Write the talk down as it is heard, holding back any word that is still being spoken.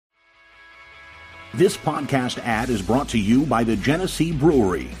This podcast ad is brought to you by the Genesee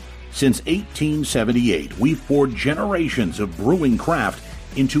Brewery. Since 1878, we've poured generations of brewing craft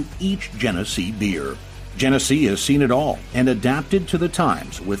into each Genesee beer. Genesee has seen it all and adapted to the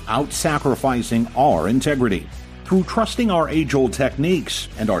times without sacrificing our integrity. Through trusting our age-old techniques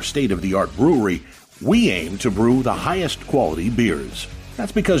and our state-of-the-art brewery, we aim to brew the highest quality beers.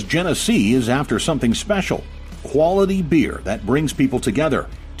 That's because Genesee is after something special. Quality beer that brings people together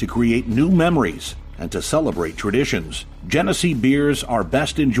to create new memories and to celebrate traditions. Genesee beers are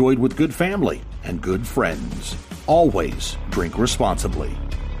best enjoyed with good family and good friends. Always drink responsibly.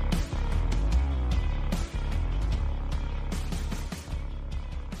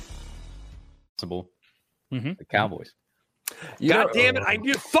 The Cowboys. God damn it. I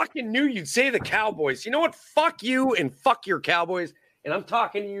fucking knew you'd say the Cowboys. You know what? Fuck you and fuck your Cowboys. And I'm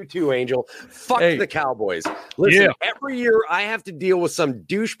talking to you too, Angel. Fuck the Cowboys. Listen, every year I have to deal with some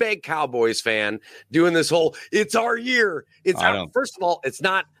douchebag Cowboys fan doing this whole, it's our year. First of all, it's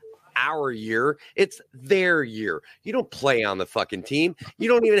not our year. It's their year. You don't play on the fucking team. You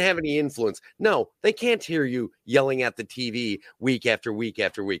don't even have any influence. No, they can't hear you yelling at the TV week after week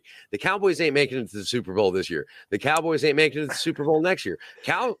after week. The Cowboys ain't making it to the Super Bowl this year. The Cowboys ain't making it to the Super Bowl next year.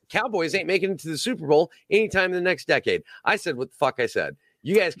 Cowboys ain't making it to the Super Bowl anytime in the next decade. I said what the fuck I said.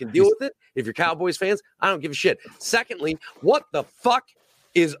 You guys can deal with it. If you're Cowboys fans, I don't give a shit. Secondly, what the fuck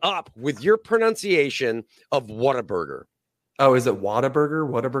is up with your pronunciation of Whataburger? Oh, is it Whataburger?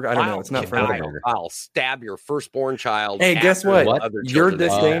 Whataburger? I don't know. It's not Whataburger. I'll stab your firstborn child. Hey, guess what? Your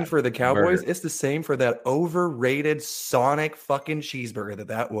disdain for the Cowboys, it's the same for that overrated Sonic fucking cheeseburger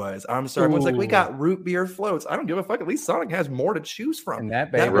that was. I'm sorry. Everyone's like, we got root beer floats. I don't give a fuck. At least Sonic has more to choose from. And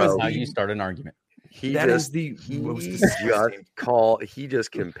that was how you start an argument. He just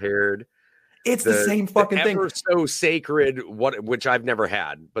compared. It's the same fucking thing. Ever so sacred, which I've never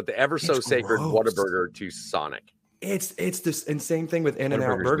had, but the ever so sacred Whataburger to Sonic. It's this insane thing with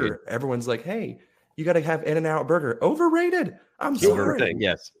In-N-Out Burger. Everyone's like, hey, you got to have In-N-Out Burger. Overrated. I'm sorry.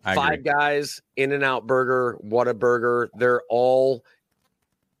 Yes, I Five agree. Guys, In-N-Out Burger, Whataburger, they're all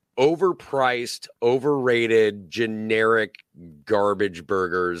overpriced, overrated, generic garbage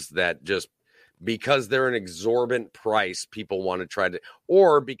burgers that just, because they're an exorbitant price, people want to try to,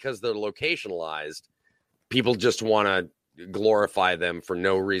 or because they're locationalized, people just want to glorify them for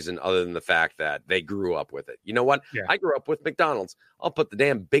no reason other than the fact that they grew up with it. You know what? Yeah. I grew up with McDonald's. I'll put the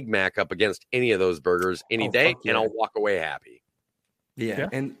damn Big Mac up against any of those burgers any day, and I'll walk away happy. Yeah.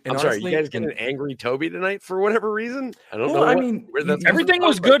 And I'm honestly, sorry, you guys getting an angry Toby tonight for whatever reason? I don't know. I mean, everything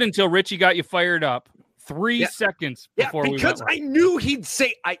was good until Richie got you fired up. 3 seconds before we because I knew he'd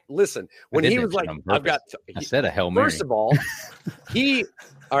say, listen, when he was like, I've got, I said a Hail Mary. First of all,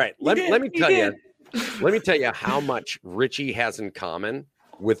 all right, let me tell you. Let me tell you how much Richie has in common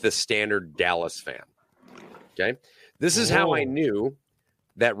with the standard Dallas fan. Okay. This is how I knew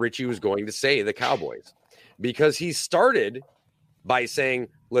that Richie was going to say the Cowboys, because he started by saying,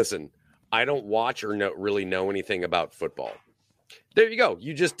 listen, I don't watch or really know anything about football. There you go.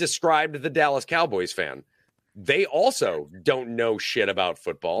 You just described the Dallas Cowboys fan. They also don't know shit about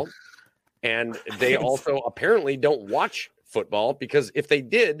football. And they also apparently don't watch football, because if they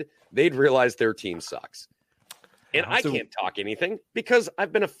did, they'd realize their team sucks. And I can't talk anything because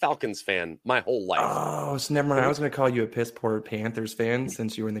I've been a Falcons fan my whole life. Oh, so never mind. I was going to call you a piss poor Panthers fan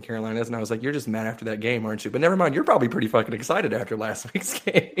since you were in the Carolinas. And I was like, you're just mad after that game, aren't you? But never mind. You're probably pretty fucking excited after last week's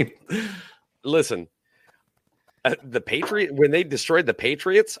game. Listen, the Patriots, when they destroyed the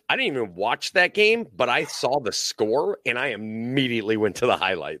Patriots, I didn't even watch that game, but I saw the score and I immediately went to the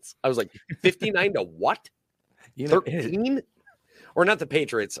highlights. I was like, 59 to what? 13? Or not the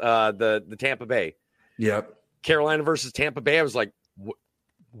Patriots, the Tampa Bay. Yep. Carolina versus Tampa Bay. I was like,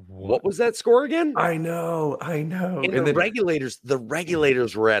 what was that score again? I know. And the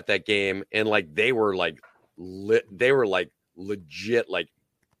regulators were at that game, and like they were legit.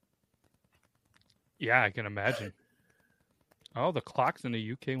 Yeah, I can imagine. Oh, the clocks in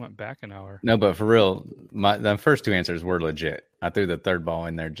the UK went back an hour. No, but for real, the first two answers were legit. I threw the third ball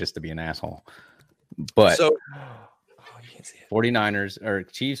in there just to be an asshole. But 49ers or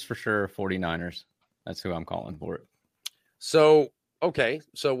Chiefs for sure, 49ers. That's who I'm calling for it. So, okay.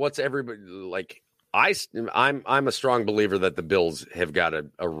 So what's everybody like? I'm a strong believer that the Bills have got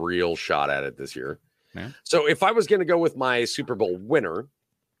a real shot at it this year. Yeah. So if I was going to go with my Super Bowl winner,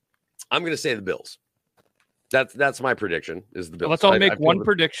 I'm going to say the Bills. That's my prediction is the Bills. Let's all make one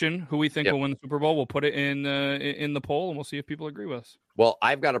prediction who we think will win the Super Bowl. We'll put it in the poll and we'll see if people agree with us. Well,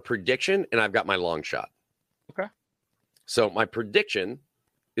 I've got a prediction and I've got my long shot. Okay. So my prediction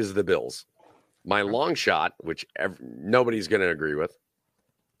is the Bills. My long shot, which nobody's going to agree with,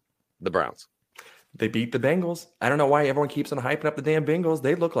 the Browns. They beat the Bengals. I don't know why everyone keeps on hyping up the damn Bengals.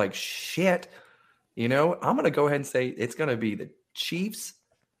 They look like shit. I'm going to go ahead and say it's going to be the Chiefs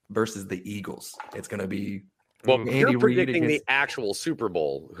versus the Eagles. It's going to be Andy you're Reid predicting against... the actual Super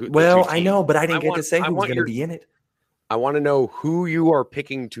Bowl. I know, but I didn't get to say who's going to be in it. I want to know who you are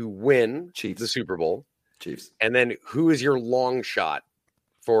picking to win Chiefs. The Super Bowl. Chiefs. And then who is your long shot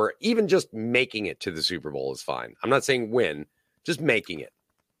for even just making it to the Super Bowl is fine. I'm not saying win, just making it.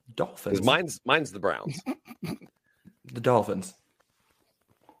 Dolphins. Mine's the Browns. The Dolphins.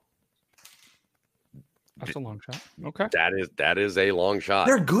 That's a long shot. Okay. That is a long shot.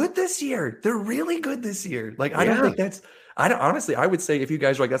 They're good this year. They're really good this year. Like, I don't think that's... honestly, I would say if you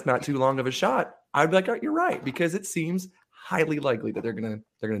guys are like, that's not too long of a shot, I'd be like, oh, you're right, because it seems highly likely that they're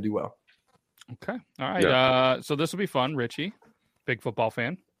gonna do well. Okay. All right. Yeah. So this will be fun, Richie. Big football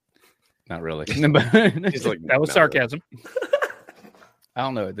fan. Not really. He's like, that was sarcasm. I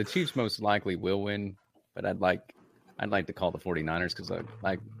don't know. The Chiefs most likely will win, but I'd like to call the 49ers because I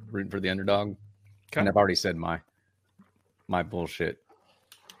like rooting for the underdog. Okay. And I've already said my bullshit.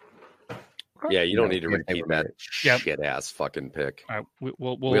 Yeah, you don't need to repeat that shit ass fucking pick. All right,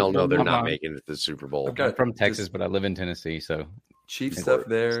 we all know they're not making it to the Super Bowl. I'm from Texas, but I live in Tennessee, so Chiefs stuff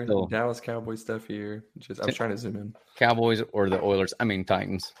there, Dallas Cowboys stuff here. I was trying to zoom in. Cowboys or the Oilers? I mean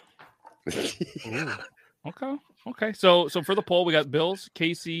Titans. Okay. So for the poll, we got Bills,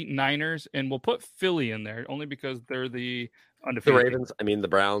 KC, Niners, and we'll put Philly in there only because they're the undefeated. The Ravens. I mean the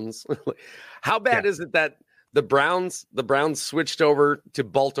Browns. How bad is it that the Browns switched over to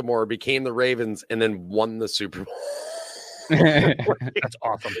Baltimore, became the Ravens, and then won the Super Bowl? That's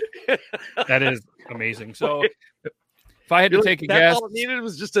awesome. That is amazing. So if I had to take a guess, all it needed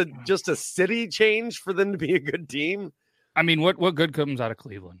was just a city change for them to be a good team. I mean, what good comes out of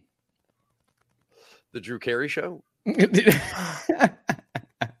Cleveland? The Drew Carey Show. Fair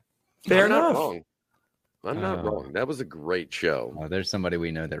enough. Wrong. I'm not wrong. That was a great show. Oh, there's somebody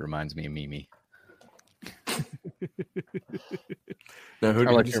we know that reminds me of Mimi. Now,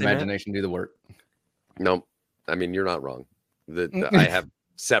 I'll let your imagination do the work. No, I mean, you're not wrong. I have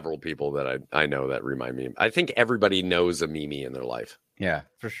several people that I know that remind me. I think everybody knows a Mimi in their life. Yeah,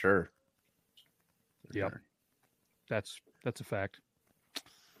 for sure. Yep. That's a fact.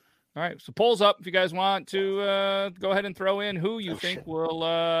 All right, so polls up if you guys want to go ahead and throw in who you think will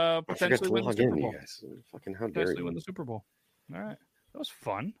potentially win the Super Bowl. Fucking how dare you win the Super Bowl. All right. That was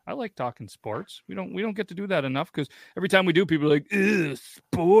fun. I like talking sports. We don't get to do that enough because every time we do, people are like, "Ugh,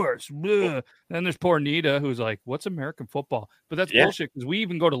 sports." Ugh. Then there's poor Nita who's like, "What's American football?" But that's bullshit because we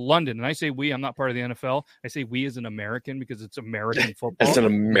even go to London, and I say we. I'm not part of the NFL. I say we as an American because it's American football. As an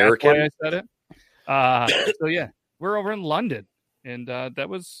American, that's why I said it. So yeah, we're over in London, and that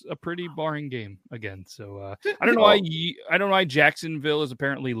was a pretty boring game again. So I don't know why Jacksonville is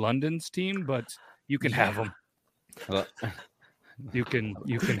apparently London's team, but you can have them. You can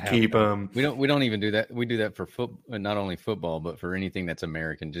keep them. We don't even do that. We do that for not only football, but for anything that's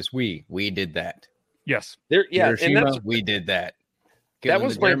American. Just we did that. Yes. Hiroshima, we did that. That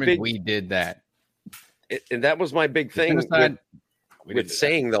was my Germans, big. We did that. And that was my big thing with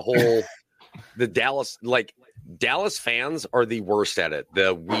saying the whole the Dallas fans are the worst at it.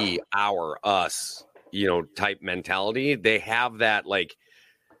 The we, our, us, type mentality. They have that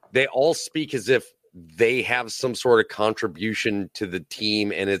they all speak as if they have some sort of contribution to the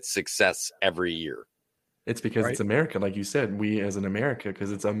team and its success every year. It's because it's America, like you said, we as an America, because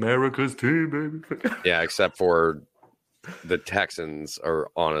it's America's team, baby. Yeah, except for the Texans are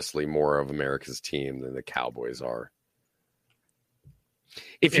honestly more of America's team than the Cowboys are.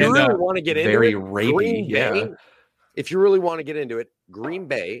 If you really want to get into very it, rapey, Bay, if you really want to get into it, Green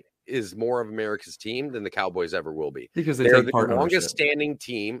Bay is more of America's team than the Cowboys ever will be. Because they're the longest standing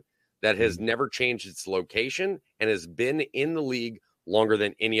team that has never changed its location and has been in the league longer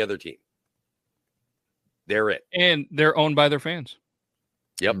than any other team. They're it. And they're owned by their fans.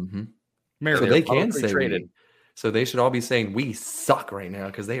 Yep. Mm-hmm. So they can say traded. So they should all be saying we suck right now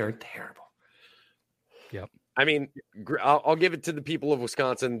because they are terrible. Yep. I mean, I'll give it to the people of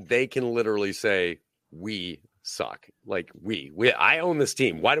Wisconsin. They can literally say we suck. Like I own this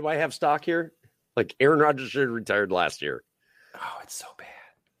team. Why do I have stock here? Like Aaron Rodgers should have retired last year. Oh, it's so bad.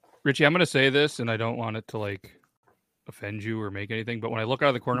 Richie, I'm going to say this, and I don't want it to offend you or make anything, but when I look out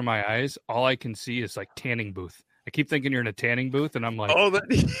of the corner of my eyes, all I can see is tanning booth. I keep thinking you're in a tanning booth, and I'm like, oh,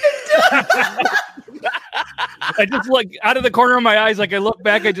 I just out of the corner of my eyes, I look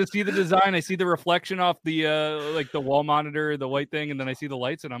back, I just see the design, I see the reflection off the the wall monitor, the white thing, and then I see the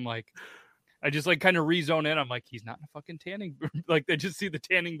lights, and I'm like, I just kind of rezone in. I'm like, he's not in a fucking tanning. I just see the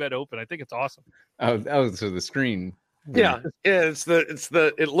tanning bed open. I think it's awesome. Oh, so the screen Yeah,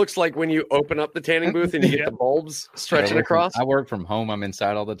 it looks like when you open up the tanning booth and you get the bulbs stretching across. I work from home. I'm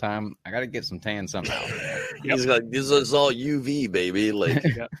inside all the time. I got to get some tan somehow. He's like, this is all UV, baby. Like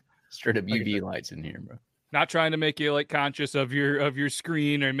straight up UV lights in here, bro. Not trying to make you like conscious of your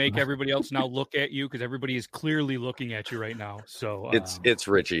screen or make everybody else now look at you, because everybody is clearly looking at you right now. So it's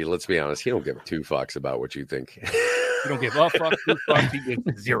Richie. Let's be honest. He don't give 2 fucks about what you think. You don't give a fuck, 2 fucks. He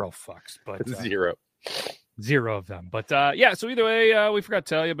gives 0 fucks, but 0. 0 of them. But yeah, so either way, we forgot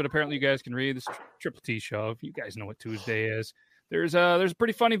to tell you, but apparently you guys can read this Triple T show. If you guys know what Tuesday is, there's a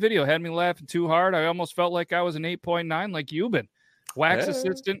pretty funny video. Had me laughing too hard. I almost felt like I was an 8.9 like you've been. Wax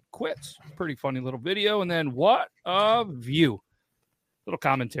assistant quits. Pretty funny little video. And then what a view. Little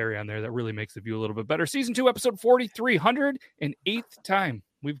commentary on there that really makes the view a little bit better. Season 2, episode 43, 108th time.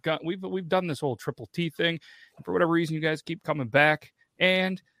 We've done this whole Triple T thing. And for whatever reason, you guys keep coming back,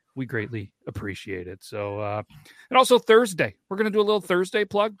 and we greatly appreciate it. So, and also Thursday, we're going to do a little Thursday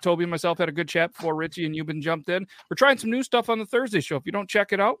plug. Toby and myself had a good chat before Richie and Euban jumped in. We're trying some new stuff on the Thursday show. If you don't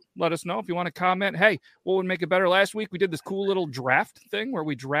check it out, let us know. If you want to comment, hey, what would make it better? Last week, we did this cool little draft thing where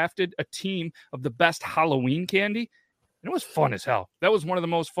we drafted a team of the best Halloween candy. And it was fun as hell. That was one of the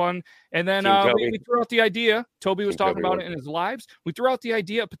most fun. And then we threw out the idea. Toby was talking about it in his lives. We threw out the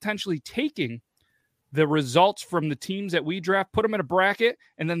idea of potentially taking the results from the teams that we draft, put them in a bracket,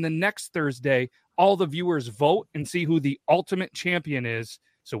 and then the next Thursday, all the viewers vote and see who the ultimate champion is.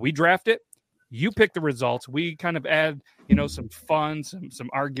 So we draft it. You pick the results. We kind of add, some fun, some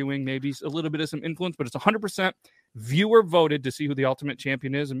arguing, maybe a little bit of some influence, but it's 100% viewer voted to see who the ultimate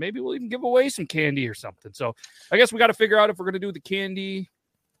champion is. And maybe we'll even give away some candy or something. So I guess we got to figure out if we're going to do the candy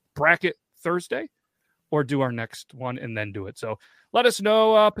bracket Thursday or do our next one and then do it. So let us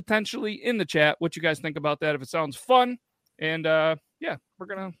know potentially in the chat what you guys think about that. If it sounds fun, and yeah, we're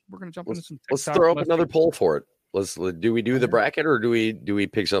gonna jump into some. Let's throw up another poll for it. Do we do the bracket or do we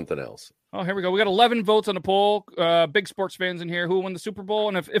pick something else? Oh, here we go. We got 11 votes on the poll. Big sports fans in here. Who will win the Super Bowl?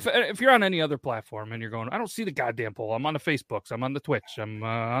 And if you're on any other platform and you're going, I don't see the goddamn poll. I'm on the Facebooks. I'm on the Twitch. I'm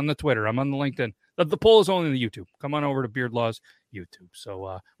on the Twitter. I'm on the LinkedIn. The poll is only on the YouTube. Come on over to Beard Laws YouTube.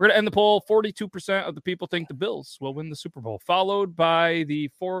 So we're gonna end the poll. 42% of the people think the Bills will win the Super Bowl, followed by the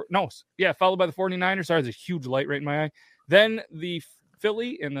 49ers. Sorry, there's a huge light right in my eye. Then the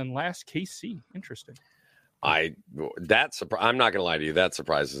Philly, and then last KC. Interesting. I'm not gonna lie to you. That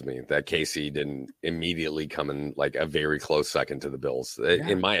surprises me that KC didn't immediately come in like a very close second to the Bills. Yeah.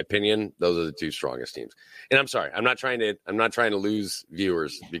 In my opinion, those are the 2 strongest teams. And I'm sorry, I'm not trying to lose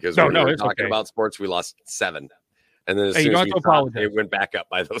viewers because when we were talking about sports, we lost 7, and then as soon as it went back up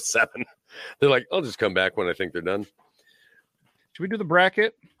by those 7. They're like, I'll just come back when I think they're done. Should we do the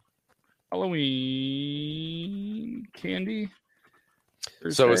bracket? Halloween candy.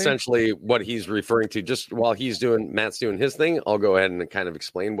 Thursday. So essentially what he's referring to, just while Matt's doing his thing, I'll go ahead and kind of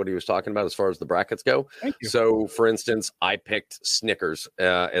explain what he was talking about as far as the brackets go. Thank you. So for instance, I picked Snickers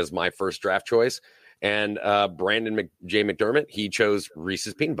as my first draft choice, and Brandon J. McDermott, he chose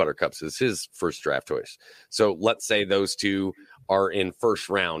Reese's Peanut Butter Cups as his first draft choice. So let's say those 2 are in first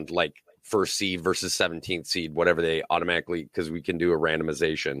round, like first seed versus 17th seed, whatever they automatically, because we can do a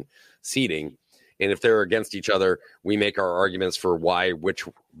randomization seeding. And if they're against each other, we make our arguments for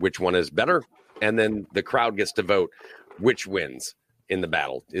which one is better. And then the crowd gets to vote which wins in the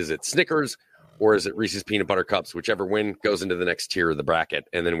battle. Is it Snickers or is it Reese's Peanut Butter Cups? Whichever win goes into the next tier of the bracket.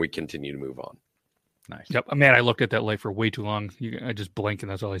 And then we continue to move on. Nice. Yep. Man, I looked at that light for way too long. I just blink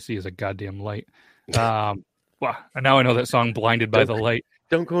and that's all I see is a goddamn light. Well, now I know that song Blinded by the Light.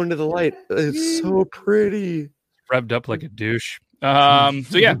 Don't go into the light. It's so pretty. Revved up like a douche.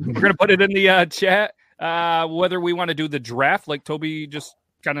 So yeah, we're gonna put it in the chat. Whether we want to do the draft, like Toby just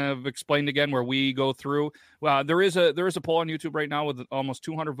kind of explained again, where we go through. There is a poll on YouTube right now with almost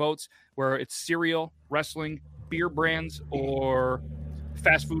 200 votes, where it's cereal, wrestling, beer brands, or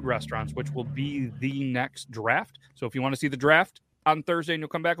fast food restaurants, which will be the next draft. So if you want to see the draft on Thursday and you'll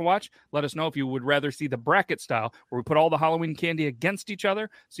come back and watch, let us know if you would rather see the bracket style, where we put all the Halloween candy against each other,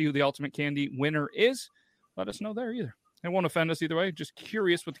 see who the ultimate candy winner is. Let us know there either. It won't offend us either way. Just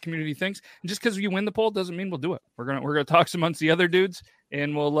curious what the community thinks. And just because you win the poll doesn't mean we'll do it. We're gonna talk amongst the other dudes,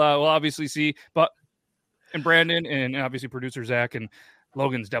 and we'll obviously see. And Brandon and obviously producer Zach and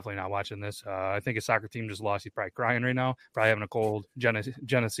Logan's definitely not watching this. I think his soccer team just lost. He's probably crying right now. Probably having a cold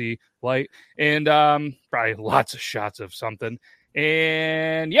Genesee light, and probably lots of shots of something.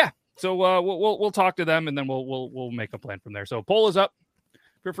 And yeah, so we'll talk to them, and then we'll make a plan from there. So poll is up.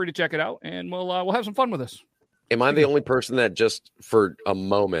 Feel free to check it out, and we'll have some fun with this. Am I the only person that just for a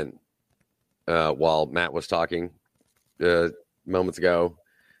moment, while Matt was talking moments ago,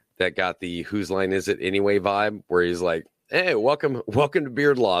 that got the "Whose Line Is It Anyway" vibe, where he's like, "Hey, welcome to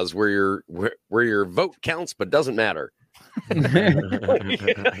Beard Laws, where your vote counts but doesn't matter."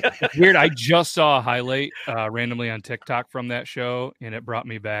 Weird. I just saw a highlight randomly on TikTok from that show, and it brought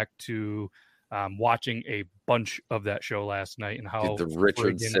me back to watching a bunch of that show last night and how the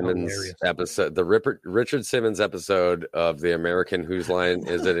Richard Simmons episode, Richard Simmons episode of The American Whose Line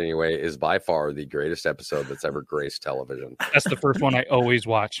Is It Anyway, is by far the greatest episode that's ever graced television. That's the first one I always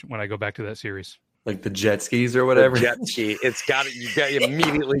watch when I go back to that series. Like the jet skis or whatever. The jet ski. It's got it. You got to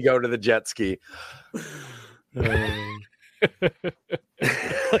immediately go to the jet ski.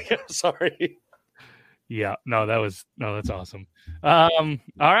 Sorry. Yeah, that's awesome. All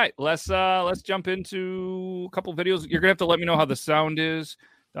right, let's jump into a couple videos. You're gonna have to let me know how the sound is.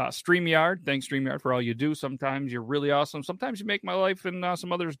 StreamYard, thanks StreamYard for all you do. Sometimes you're really awesome. Sometimes you make my life and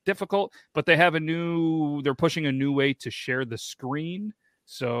some others difficult. But they're pushing a new way to share the screen.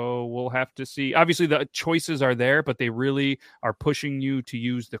 So we'll have to see. Obviously, the choices are there, but they really are pushing you to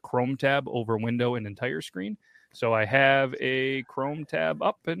use the Chrome tab over window and entire screen. So I have a Chrome tab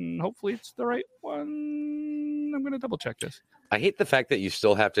up, and hopefully it's the right one. I'm going to double check this. I hate the fact that you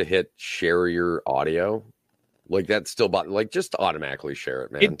still have to hit share your audio. Like that's still, just automatically share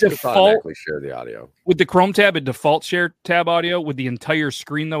it, man. Just automatically share the audio. With the Chrome tab, it defaults share tab audio. With the entire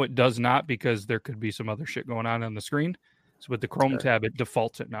screen, though, it does not, because there could be some other shit going on the screen. So with the Chrome tab, it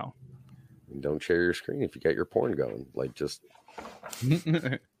defaults it now. And don't share your screen if you got your porn going. Just...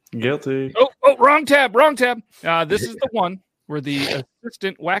 Guilty. Oh, wrong tab. This is the one where the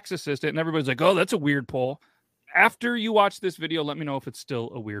wax assistant, and everybody's like, oh, that's a weird poll. After you watch this video, let me know if it's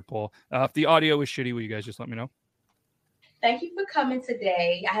still a weird poll. If the audio is shitty, will you guys just let me know? Thank you for coming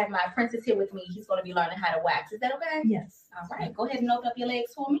today. I have my apprentice here with me. He's going to be learning how to wax. Is that okay? Yes. All right. Go ahead and open up your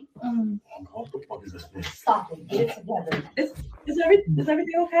legs for me. Stop it. Get it together. Is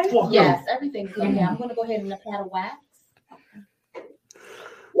everything okay? Yes, everything's good. I'm going to go ahead and apply the wax.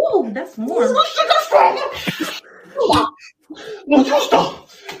 Whoa, that's warm. No, stop.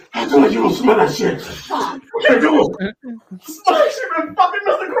 I told you don't smell that shit. What you doing? Smell that shit and fucking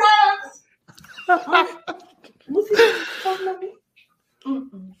Mr. Krabs. Was he talking about me?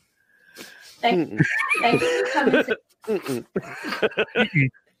 Thank you for coming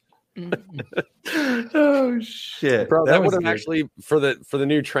Oh shit, bro! That would have actually for the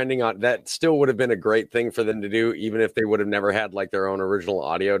new trending on that still would have been a great thing for them to do, even if they would have never had their own original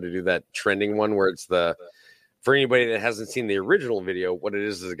audio to do that trending one where it's for anybody that hasn't seen the original video, what it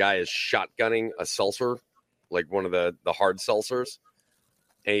is a guy is shotgunning a seltzer, like one of the hard seltzers,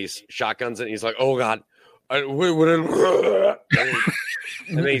 and he shotguns it and he's like, oh god, and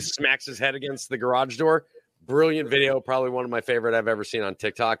then he smacks his head against the garage door. Brilliant video, probably one of my favorite I've ever seen on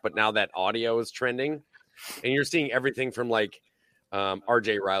TikTok. But now that audio is trending, and you're seeing everything from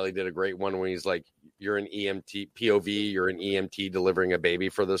RJ Riley did a great one when he's like, you're an EMT POV, you're an EMT delivering a baby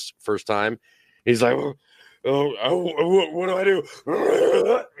for this first time. He's like, what do I do?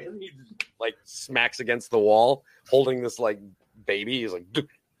 And he smacks against the wall, holding this baby. He's like,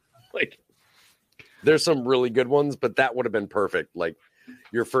 there's some really good ones, but that would have been perfect.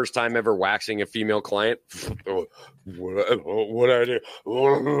 Your first time ever waxing a female client. What I do?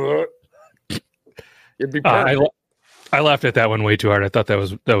 It'd be perfect. I laughed at that one way too hard. I thought that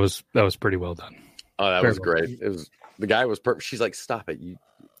was pretty well done. Oh, that was great. It was the guy was perfect. She's like, "Stop it! You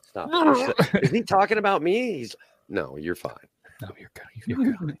stop." Like, is he talking about me? He's no. You're fine. No, you're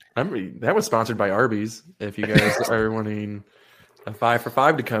good. That was sponsored by Arby's. If you guys are wanting a 5 for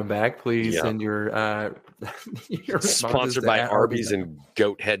 5 to come back, please send your sponsored by Arby's and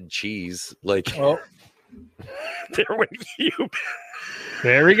goat head cheese. There went you.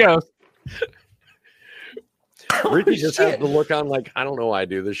 There we go. Ricky just has the look on I don't know why I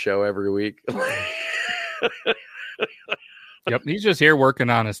do this show every week. Yep, he's just here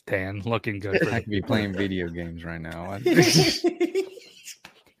working on his tan, looking good. I could be playing video games right now.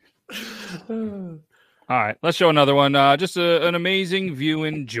 All right, let's show another one. Just an amazing view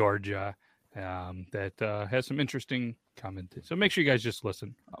in Georgia that has some interesting comments. So make sure you guys just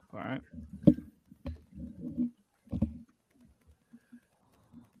listen up. All right.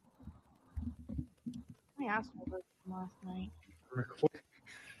 My asshole hurts from last night.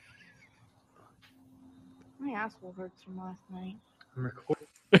 My asshole hurts from last night.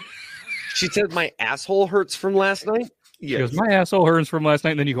 She said my asshole hurts from last night. She goes, my asshole hurts from last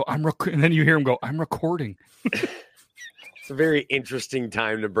night, and then you go, and then you hear him go, I'm recording. It's a very interesting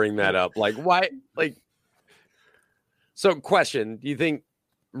time to bring that up. Why? So, question: do you think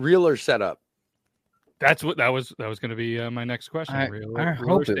real or set up? That's what that was going to be my next question. I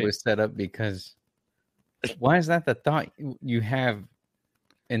hope it was set up, because why is that the thought you have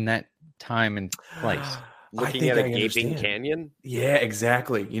in that time and place. Looking at a gaping canyon? Yeah,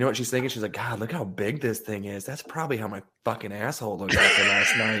 exactly. You know what she's thinking? She's like, God, look how big this thing is. That's probably how my fucking asshole looked after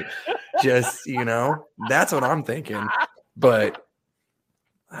last night. Just, that's what I'm thinking. But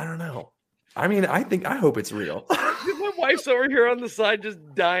I don't know. I mean, I hope it's real. My wife's over here on the side just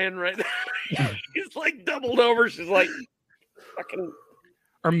dying right now. She's like doubled over. She's like, fucking.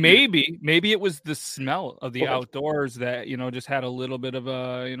 Or maybe it was the smell of the outdoors that, just had a little bit of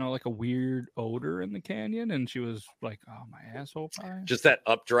a, like a weird odor in the canyon. And she was like, oh, my asshole pie. Just that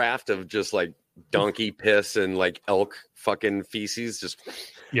updraft of just like donkey piss and like elk fucking feces. Just,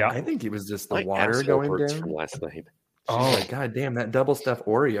 yeah. I think it was just the water going down from last night. Oh, my God damn. That double stuffed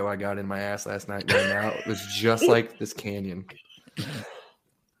Oreo I got in my ass last night right now. It was just like this canyon.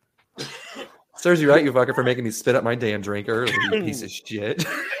 Serves you right, you fucker, for making me spit up my damn drink early, you piece of shit.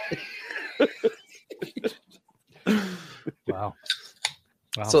 Wow.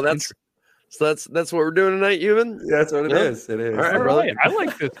 So that's what we're doing tonight, Ewan? That's what it is. It is. All right, brother. I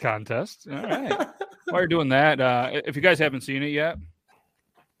like this contest. All right. While you're doing that, if you guys haven't seen it yet,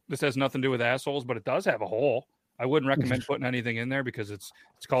 this has nothing to do with assholes, but it does have a hole. I wouldn't recommend putting anything in there because it's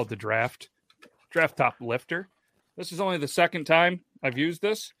called the draft top lifter. This is only the second time I've used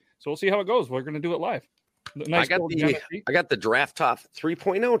this. So we'll see how it goes. We're going to do it live. Nice I got the draft top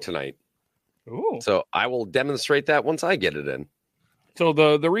 3.0 tonight. Ooh. So I will demonstrate that once I get it in. So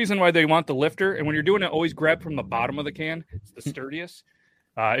the reason why they want the lifter, and when you're doing it, always grab from the bottom of the can. It's the sturdiest.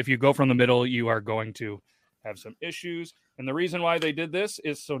 If you go from the middle, you are going to have some issues. And the reason why they did this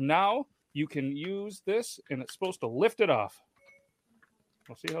is so now you can use this, and it's supposed to lift it off.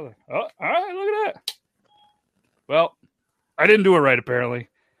 We'll see how all right, look at that. Well, I didn't do it right, apparently.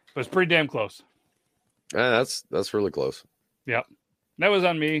 But it's pretty damn close. That's really close. Yep. That was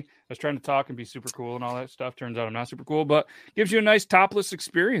on me. I was trying to talk and be super cool and all that stuff. Turns out I'm not super cool, but gives you a nice topless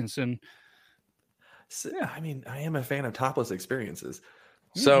experience. And so, yeah, I mean, I am a fan of topless experiences.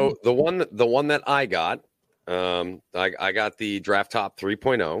 So the one that I got, I got the draft top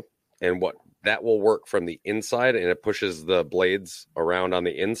 3.0, and what that will work from the inside, and it pushes the blades around on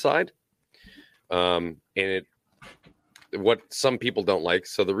the inside. And what some people don't like.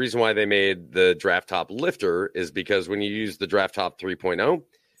 So the reason why they made the draft top lifter is because when you use the draft top 3.0,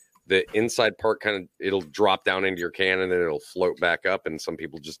 the inside part it'll drop down into your can and then it'll float back up. And some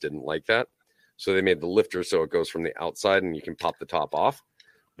people just didn't like that. So they made the lifter so it goes from the outside and you can pop the top off.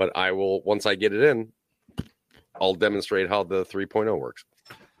 But I will, once I get it in, I'll demonstrate how the 3.0 works.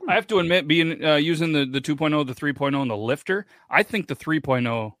 I have to admit, being using the 2.0, the 3.0, and the lifter, I think the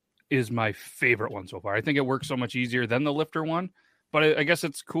 3.0 is my favorite one so far. I think it works so much easier than the lifter one, but I guess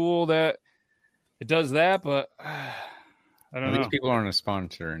it's cool that it does that, but I don't know. These people aren't a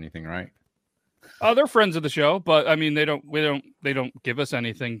sponsor or anything, right? They're friends of the show, but I mean, they don't give us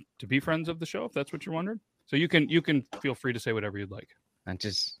anything to be friends of the show, if that's what you're wondering. So you can feel free to say whatever you'd like. That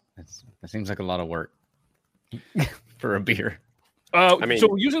seems like a lot of work for a beer.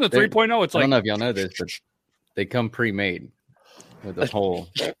 So using the 3.0, it's like, I don't know if y'all know this, but they come pre-made with a hole.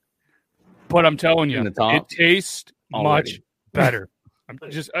 But I'm telling you, it tastes much better.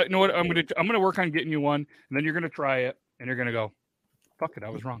 You know what? I'm gonna work on getting you one, and then you're gonna try it, and you're gonna go, "Fuck it, I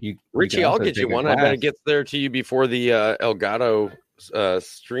was wrong." Richie, I'll get you one. I bet it gets there to you before the Elgato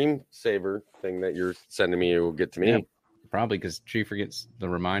stream saver thing that you're sending me will get to me. Yeah, probably because she forgets to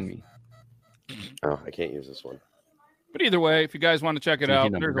remind me. Oh, I can't use this one. But either way, if you guys want to check it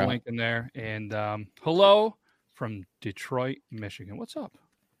out, there's a link in there. And hello from Detroit, Michigan. What's up?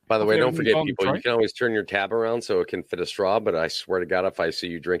 By the way, don't forget, people, you can always turn your tab around so it can fit a straw. But I swear to God, if I see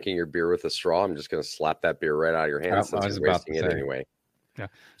you drinking your beer with a straw, I'm just going to slap that beer right out of your hands since you're wasting it anyway. Yeah.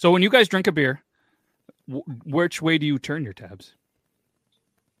 So when you guys drink a beer, which way do you turn your tabs?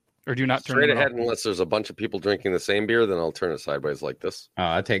 Or do you not turn straight ahead unless there's a bunch of people drinking the same beer? Then I'll turn it sideways like this.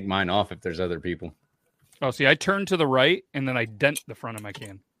 I take mine off if there's other people. Oh, see, I turn to the right and then I dent the front of my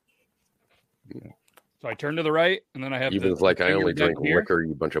can. So I turn to the right, and then I have. Even like I only drink liquor,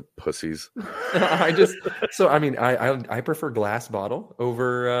 you bunch of pussies. I prefer glass bottle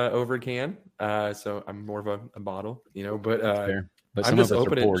over can. So I'm more of a bottle, But but some of us are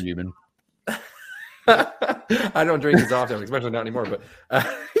poor, Euban. I don't drink as often, especially not anymore. But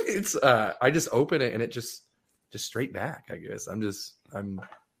it's I just open it and it just straight back. I guess I'm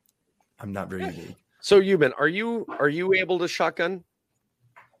not very unique. So Euban, are you able to shotgun?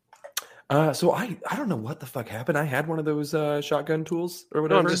 So I don't know what the fuck happened. I had one of those shotgun tools or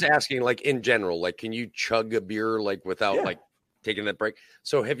whatever. No, I'm just asking, like in general, like can you chug a beer like without like taking that break?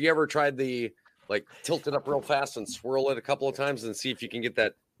 So have you ever tried the like tilt it up real fast and swirl it a couple of times and see if you can get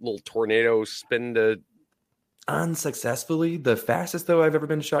that little tornado spin to unsuccessfully. The fastest though I've ever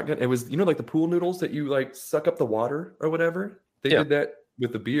been shotgun. It was, like the pool noodles that you like suck up the water or whatever. They did that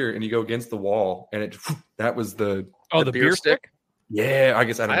with the beer, and you go against the wall, and that was the beer stick. Yeah, I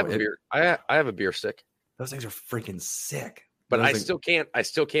guess I have a beer. I have a beer stick. Those things are freaking sick. But I still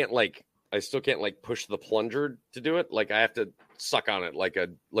can't like push the plunger to do it. Like I have to suck on it like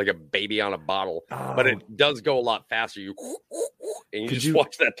a baby on a bottle. Oh. But it does go a lot faster. You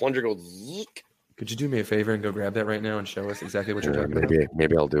watch that plunger go. Zzz. Could you do me a favor and go grab that right now and show us exactly what you're talking about?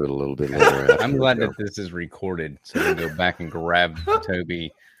 Maybe I'll do it a little bit later. I'm glad that this is recorded, so we can go back and grab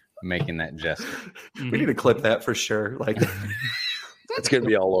Toby making that gesture. We need to clip that for sure. Like it's gonna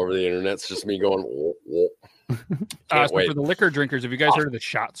be all over the internet. It's just me going. Whoa, whoa. So for the liquor drinkers, have you guys heard of the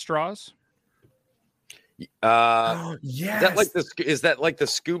shot straws? Yes. Is that like the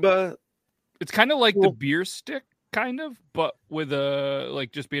scuba? It's kind of like the beer stick, kind of, but with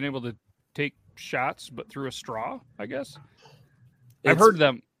just being able to take shots, but through a straw, I guess. I've heard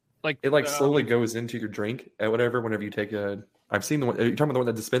them. Like it slowly goes into your drink at whatever. Whenever you take a, I've seen the one. Are you talking about the one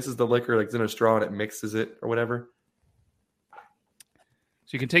that dispenses the liquor, like it's in a straw and it mixes it or whatever?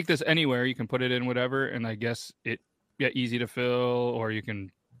 So you can take this anywhere. You can put it in whatever, and I guess easy to fill, or you can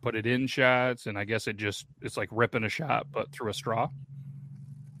put it in shots, and I guess it's like ripping a shot, but through a straw.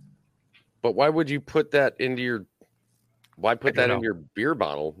 But why would you put that into your? Why put that in your beer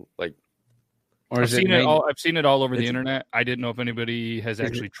bottle? Like, or I've seen it all over the internet. I didn't know if anybody has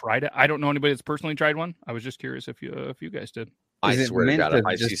actually tried it. I don't know anybody that's personally tried one. I was just curious if you guys did. I swear to God, if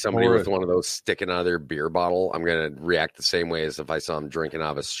I see somebody with one of those sticking out of their beer bottle, I'm going to react the same way as if I saw them drinking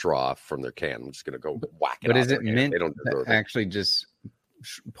out of a straw from their can. I'm just going to go whack it. But is it meant to actually just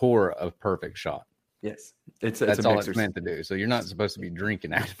pour a perfect shot? Yes. That's all it's meant to do. So you're not supposed to be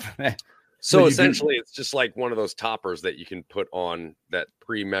drinking out of that. So essentially, it's just like one of those toppers that you can put on that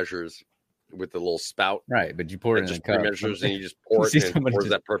pre-measures with the little spout. Right, but you pour it in a cup. Pre-measures and you just pour it and pours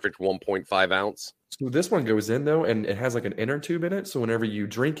that perfect 1.5 ounce. So this one goes in, though, and it has like an inner tube in it. So whenever you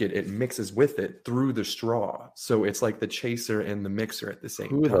drink it, it mixes with it through the straw. So it's like the chaser and the mixer at the same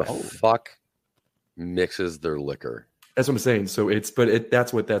time. Who the fuck mixes their liquor? That's what I'm saying. So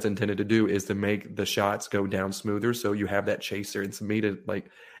that's what that's intended to do, is to make the shots go down smoother. So you have that chaser. And to me,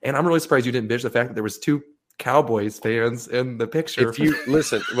 and I'm really surprised you didn't bitch the fact that there was 2 Cowboys fans in the picture. If you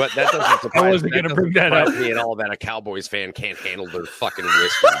listen, but that doesn't surprise me. I wasn't going to bring that up. Me at all that a Cowboys fan can't handle their fucking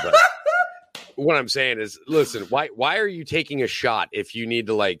whiskey. But what I'm saying is, listen, why are you taking a shot if you need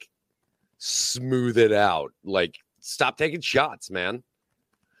to like smooth it out? Like, stop taking shots, man.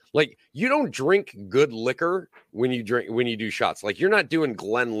 Like, you don't drink good liquor when you do shots. Like, you're not doing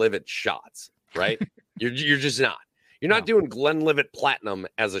Glenlivet shots, right? you're just not. You're not doing Glenlivet Platinum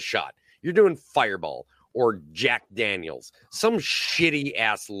as a shot. You're doing Fireball or Jack Daniels. Some shitty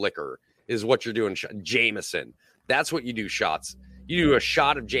ass liquor is what you're doing. Jameson. That's what you do shots. You do a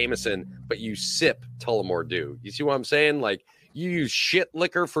shot of Jameson, but you sip Tullamore Dew. You see what I'm saying? Like, you use shit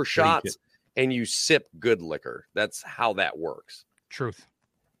liquor for shots and you sip good liquor. That's how that works. Truth.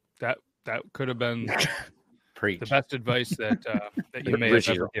 That could have been the best advice that you may have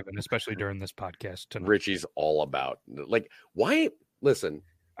ever given, especially during this podcast tonight. Richie's all about, like, why? Listen,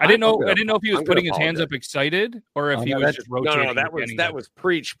 I didn't know if he was putting his hands up excited or if he was just rotating. No, that was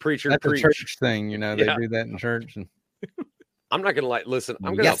preacher. That's preach. a church thing, they do that in church. And I'm not gonna lie. Listen,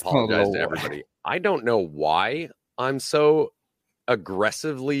 I'm gonna apologize to everybody. I don't know why I'm so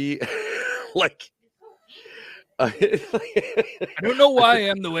aggressively like. I don't know why I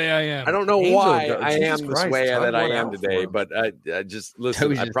am the way I am. I don't know why I am this way that I am today, but I just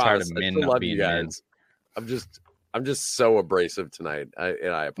listen. I promise I love you guys. I'm just so abrasive tonight,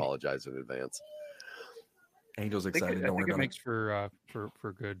 and I apologize in advance. Angel's excited. I think it makes for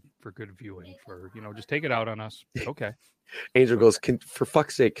good viewing. Just take it out on us. Okay. Angel goes, for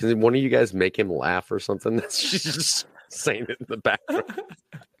fuck's sake, can one of you guys make him laugh or something? She's just saying it in the background.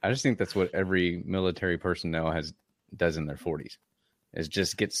 I just think that's what every military personnel does in their 40s. Is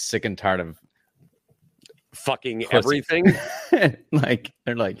just get sick and tired of fucking everything. Like,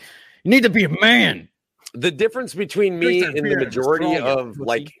 they're like, you need to be a man. The difference between me and the majority of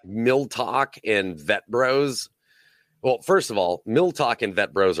like Mill Talk and Vet Bros. Well, first of all, Mill Talk and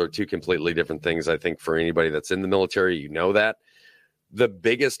Vet Bros are 2 completely different things. I think for anybody that's in the military, you know that. The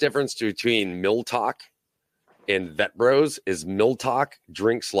biggest difference between Mill Talk and Vet Bros is Mill Talk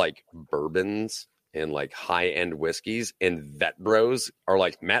drinks like bourbons and like high-end whiskeys, and Vet Bros are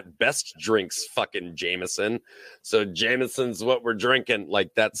like, Matt Best drinks fucking Jameson. So Jameson's what we're drinking.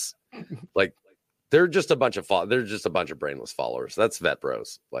 Like, that's like, they're just a bunch of brainless followers. That's Vet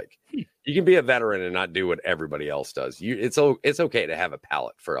Bros. Like, you can be a veteran and not do what everybody else does. It's okay to have a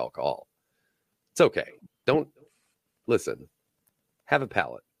palate for alcohol. It's okay. Don't listen, have a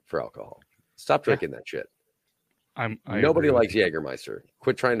palate for alcohol. Stop drinking that shit. Nobody likes Jägermeister.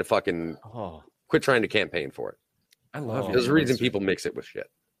 Quit trying to campaign for it. I love it. There's a reason people mix it with shit.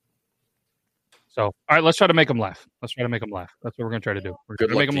 So, all right, let's try to make them laugh. That's what we're going to try to do. We're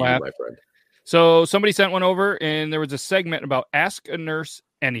going to make them laugh. My friend. So somebody sent one over, and there was a segment about Ask a Nurse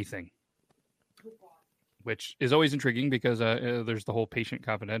Anything, which is always intriguing because there's the whole patient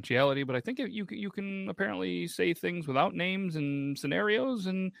confidentiality. But I think you can apparently say things without names and scenarios,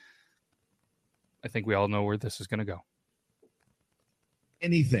 and I think we all know where this is going to go.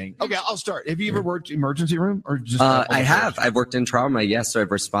 Anything. Okay, I'll start. Have you ever worked emergency room or just? I have. I've worked in trauma. Yes, so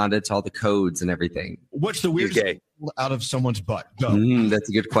I've responded to all the codes and everything. What's the weirdest out of someone's butt? Go. That's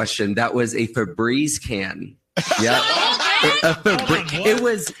a good question. That was a Febreze can. Yeah. It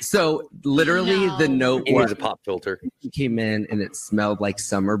was so literally the note was a pop filter. It came in and it smelled like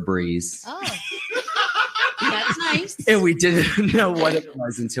summer breeze. Oh, that's nice. And we didn't know what it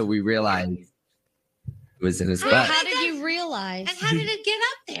was until we realized it was in his butt. How did you realize? And how did it get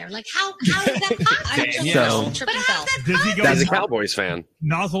up there? Like how is that possible? But how's that possible? As a Cowboys fan,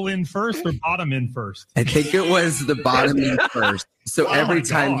 nozzle in first or bottom in first? I think it was the bottom in first. So every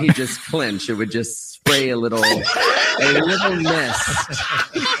time he just clinched, it would just spray a little mist. All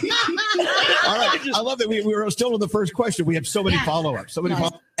right, I love that we were still on the first question. We have so many follow-ups.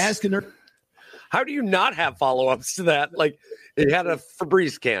 Asking her. How do you not have follow-ups to that? Like it had a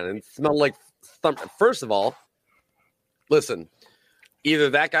Febreze can and smelled like. First of all, listen,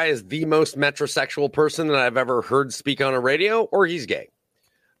 either that guy is the most metrosexual person that I've ever heard speak on a radio, or he's gay.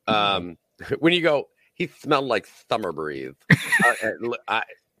 When you go, he smelled like summer breeze.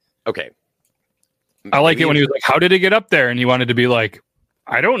 Okay. I like it when he was like, how did it get up there? And he wanted to be like,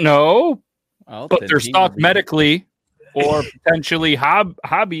 I don't know. But there's thought medically or potentially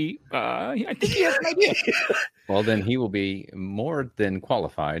hobby. I think he has an idea. Well, then he will be more than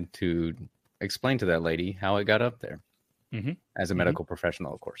qualified to explain to that lady how it got up there as a medical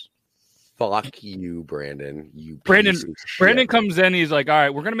professional, of course. Fuck you, Brandon. Brandon comes in. He's like, all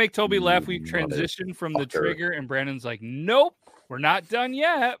right, we're going to make Toby laugh. We transition from the trigger. And Brandon's like, nope, we're not done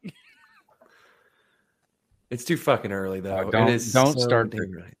yet. It's too fucking early, though. Don't start.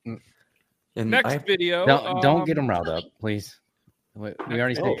 Next video. Don't get them riled up, please. We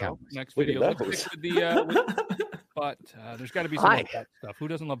already said Cowboys. Next video. Let's stick with the butt. There's got to be some more butt stuff. Who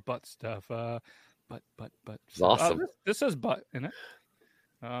doesn't love butt stuff? Butt. It's awesome. This says butt in it.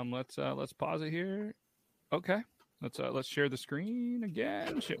 Let's pause it here. Okay. Let's share the screen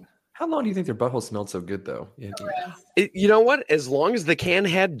again. How long do you think their butthole smelled so good, though? You know what? As long as the can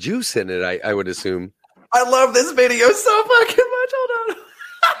had juice in it, I would assume. I love this video so fucking much. Hold on.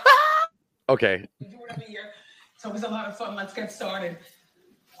 Okay. So it was a lot of fun. Let's get started.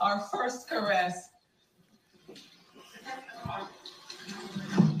 Our first caress.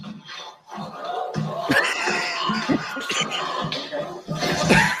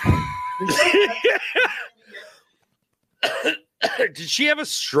 Did she have a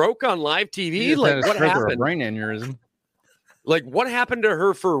stroke on live TV? Like what happened? A brain aneurysm. Like what happened to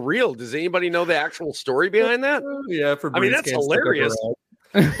her for real? Does anybody know the actual story behind that? Yeah, that's hilarious.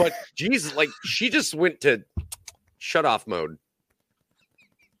 But Jesus, like she just went to shut off mode.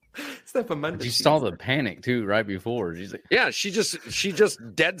 You saw the panic too right before. She's like, yeah, she just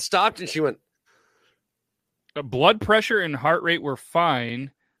dead stopped and she went. Blood pressure and heart rate were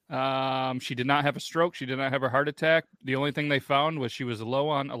fine. She did not have a stroke. She did not have a heart attack. The only thing they found was she was low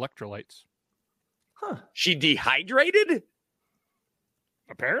on electrolytes. Huh? She dehydrated?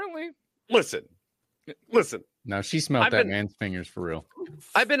 Apparently. Listen. No, she smelled that man's fingers for real.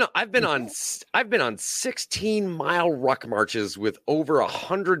 I've been on 16-mile ruck marches with over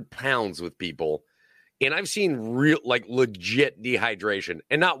 100 pounds with people, and I've seen real, like legit dehydration.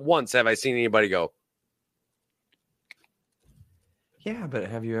 And not once have I seen anybody go. Yeah, but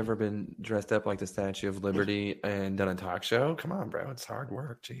have you ever been dressed up like the Statue of Liberty and done a talk show? Come on, bro. It's hard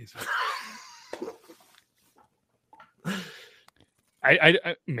work. Jeez.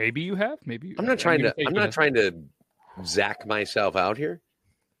 I maybe you have. Maybe I'm not trying to Zach myself out here.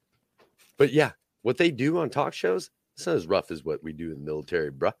 But yeah, what they do on talk shows, it's not as rough as what we do in the military,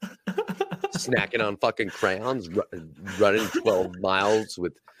 bro. Snacking on fucking crayons, running 12 miles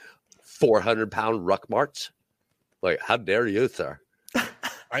with 400-pound ruck march. Like, how dare you, sir?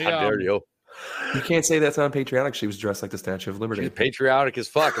 How dare you? You can't say that's unpatriotic. She was dressed like the Statue of Liberty. She's patriotic as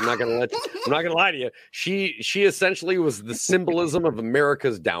fuck. I'm not gonna lie to you. She essentially was the symbolism of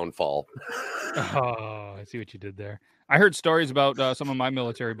America's downfall. Oh, I see what you did there. I heard stories about some of my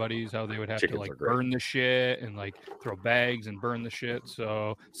military buddies, how they would have to like burn the shit and like throw bags and burn the shit.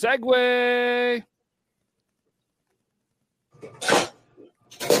 So segue.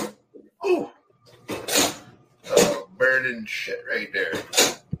 Ooh. Burning shit right there.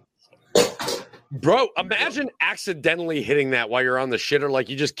 Bro, imagine accidentally hitting that while you're on the shitter. Like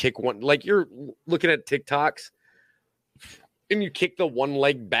you just kick one, like you're looking at TikToks and you kick the one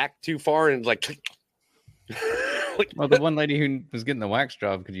leg back too far and like. Well, the one lady who was getting the wax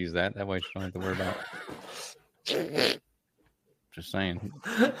job could use that. That way she don't have to worry about it. Just saying.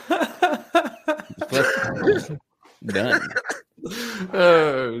 Done.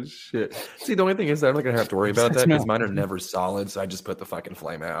 Oh shit! See, the only thing is I'm not gonna have to worry about that because mine are never solid, so I just put the fucking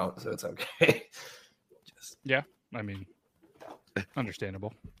flame out, so it's okay. Yeah, I mean,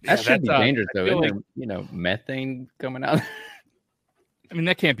 understandable. That should be dangerous though. Isn't there, methane coming out? I mean,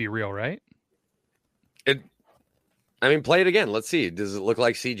 that can't be real, right? Play it again. Let's see. Does it look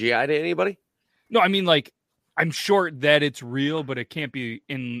like CGI to anybody? No, I mean, like, I'm sure that it's real, but it can't be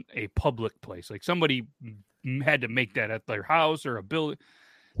in a public place. Like somebody had to make that at their house or a building.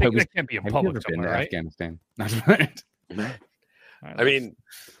 That can't be in public somewhere, right? Afghanistan. That's right. I mean,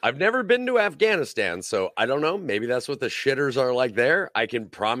 I've never been to Afghanistan, so I don't know. Maybe that's what the shitters are like there. I can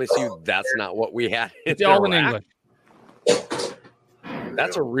promise you that's not what we had. It's all in English.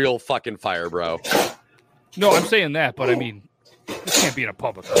 That's a real fucking fire, bro. No, I'm saying that, but I mean, it can't be in a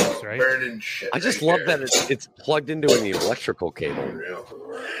public place, right? Burning shit. I just love that it's plugged into an electrical cable.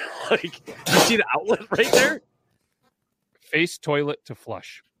 Like, you see the outlet right there? Face toilet to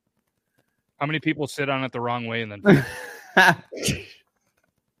flush. How many people sit on it the wrong way and then?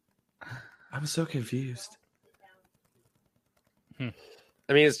 I'm so confused. I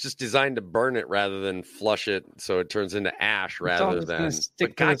mean, it's just designed to burn it rather than flush it, so it turns into ash rather than.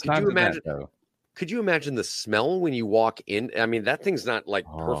 But God, could you imagine? Could you imagine the smell when you walk in? I mean, that thing's not like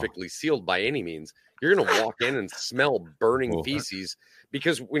perfectly sealed by any means. You're going to walk in and smell burning feces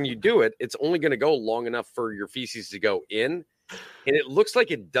because when you do it, it's only going to go long enough for your feces to go in. And it looks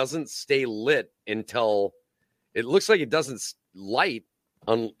like it doesn't stay lit until it looks like it doesn't light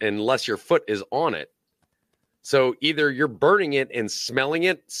unless your foot is on it. So either you're burning it and smelling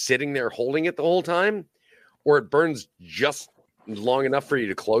it, sitting there holding it the whole time, or it burns just long enough for you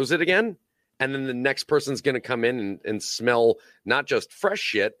to close it again. And then the next person's going to come in and smell not just fresh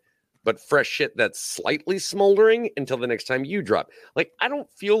shit, but fresh shit that's slightly smoldering until the next time you drop. Like, I don't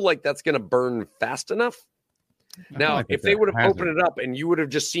feel like that's going to burn fast enough. Now, if they would have opened it up and you would have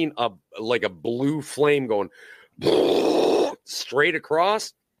just seen a blue flame going straight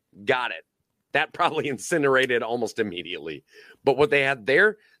across, got it. That probably incinerated almost immediately. But what they had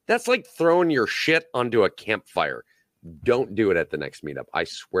there, that's like throwing your shit onto a campfire. Don't do it at the next meetup. I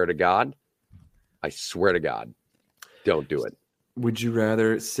swear to God. Don't do it. Would you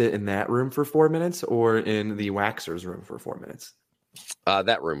rather sit in that room for 4 minutes or in the waxer's room for 4 minutes?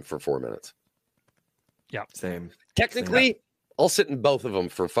 That room for 4 minutes. Yeah. Same. Technically, I'll sit in both of them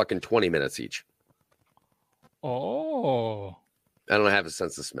for fucking 20 minutes each. Oh. I don't have a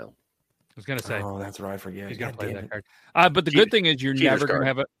sense of smell. I was gonna say. Oh, that's right. I forget. He's gonna play that card. But the good thing is you're never gonna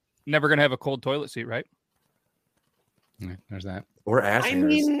have a cold toilet seat, right? Yeah, there's that. Or ass hairs. I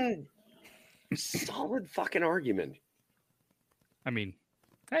mean, solid fucking argument. I mean,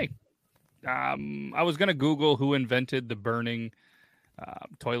 hey, I was gonna Google who invented the burning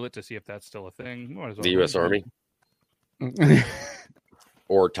toilet to see if that's still a thing. The U.S. Army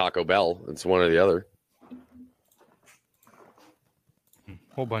or Taco Bell. It's one or the other.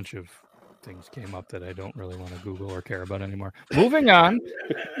 Whole bunch of things came up that I don't really want to Google or care about anymore. Moving on.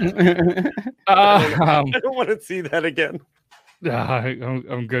 I don't want to see that again.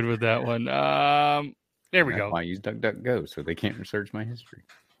 I'm good with that one. There we go. I use DuckDuckGo so they can't research my history.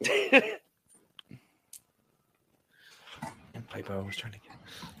 And Pipo was trying to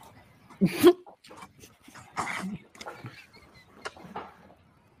get.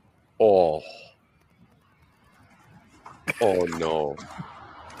 Oh no.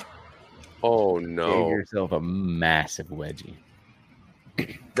 Oh no. Gave yourself a massive wedgie.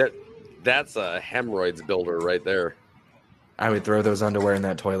 That's a hemorrhoids builder right there. I would throw those underwear in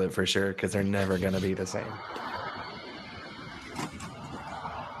that toilet for sure because they're never going to be the same.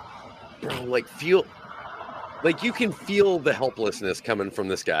 Bro, you can feel the helplessness coming from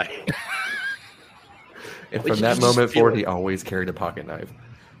this guy. And from that moment forward, he always carried a pocket knife.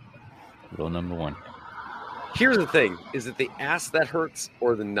 Rule number one. Here's the thing: is it the ass that hurts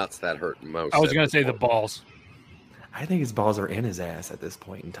or the nuts that hurt most? I was going to say the balls. I think his balls are in his ass at this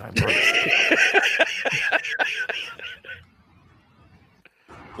point in time.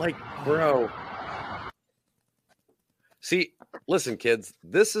 Like, bro. See, listen, kids.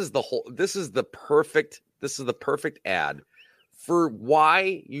 This is the perfect ad for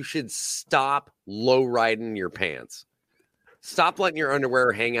why you should stop low riding your pants. Stop letting your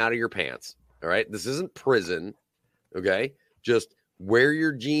underwear hang out of your pants. All right. This isn't prison. Okay. Just wear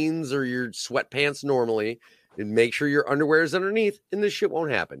your jeans or your sweatpants normally and make sure your underwear is underneath, and this shit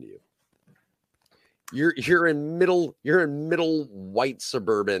won't happen to you. You're in middle white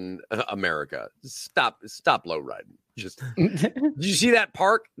suburban America. Stop low riding. Just did you see that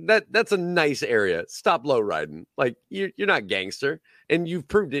park? That's a nice area. Stop low riding. Like you're not gangster, and you've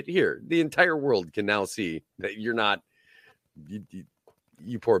proved it here. The entire world can now see that you're not.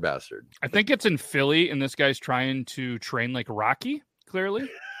 You poor bastard. I think it's in Philly, and this guy's trying to train like Rocky, clearly,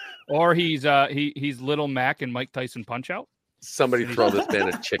 or he's Little Mac and Mike Tyson Punch Out. Somebody throw this man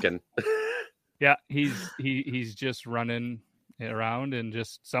a chicken. Yeah, he's just running around and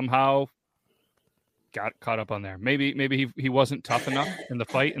just somehow got caught up on there. Maybe he wasn't tough enough in the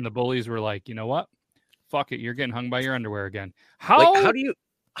fight, and the bullies were like, you know what? Fuck it, you're getting hung by your underwear again. How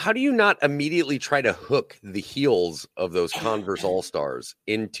do you not immediately try to hook the heels of those Converse All-Stars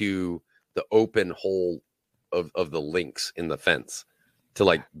into the open hole of the links in the fence to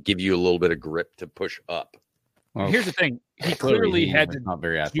like give you a little bit of grip to push up? Well, here's the thing. He clearly had to not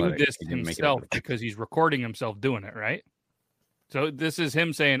very do this himself because he's recording himself doing it, right? So this is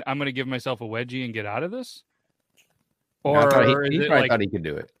him saying, I'm going to give myself a wedgie and get out of this? Or he probably thought he could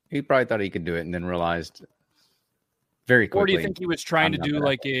do it. He probably thought he could do it and then realized very quickly. Or do you think he was trying to do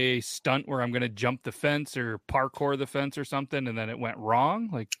like a stunt where I'm going to jump the fence or parkour the fence or something, and then it went wrong?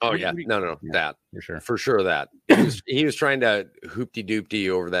 Like, no, that for sure that he was trying to hoopty-doopty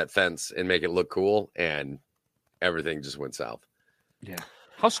over that fence and make it look cool, and everything just went south. Yeah.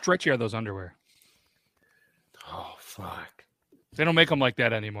 How stretchy are those underwear? Oh, fuck. They don't make them like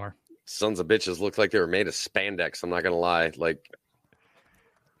that anymore. Sons of bitches look like they were made of spandex. I'm not going to lie. Like,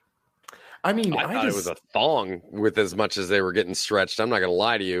 I mean, I thought it was a thong with as much as they were getting stretched. I'm not going to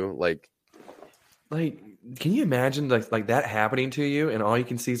lie to you. Like, can you imagine like that happening to you, and all you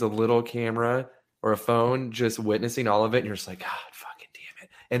can see is a little camera or a phone just witnessing all of it, and you're just like, God, fucking damn it.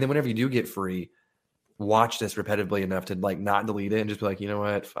 And then whenever you do get free, watch this repetitively enough to like not delete it and just be like, you know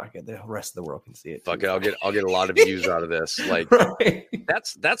what, fuck it, the rest of the world can see it. Fuck it, I'll get a lot of views out of this. Like, right.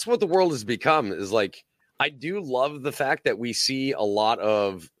 That's what the world has become. Is like, I do love the fact that we see a lot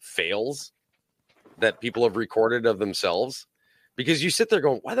of fails that people have recorded of themselves, because you sit there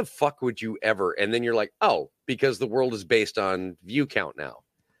going, why the fuck would you ever? And then you're like, oh, because the world is based on view count now.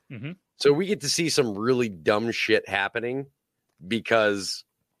 Mm-hmm. So we get to see some really dumb shit happening because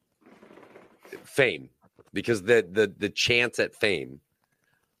fame, because the chance at fame.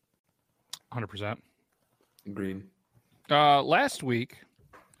 100%. Agreed. Last week,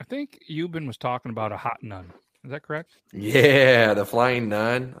 I think Euban was talking about a hot nun. Is that correct? Yeah, the flying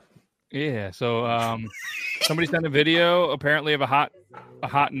nun. Yeah. So somebody sent a video apparently of a hot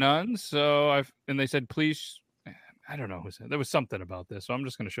nun. So and they said, please, I don't know who said, there was something about this. So I'm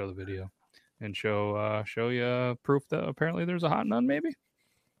just going to show the video and show you proof that apparently there's a hot nun. Maybe.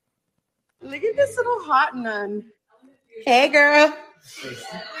 Look at this little hot nun. Hey, girl.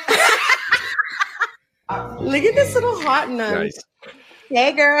 Look at this little hot nun. Nice.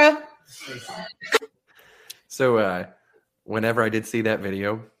 Hey, girl. So whenever I did see that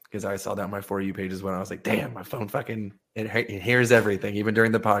video, because I saw that on my For You pages when I was like, damn, my phone fucking, it hears everything. Even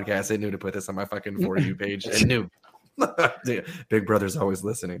during the podcast, it knew to put this on my fucking For You page. It knew. Big Brother's always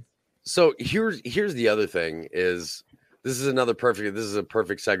listening. So here's the other thing is, this is a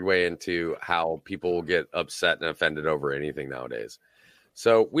perfect segue into how people get upset and offended over anything nowadays.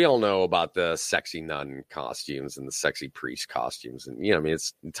 So we all know about the sexy nun costumes and the sexy priest costumes. And, you know, I mean,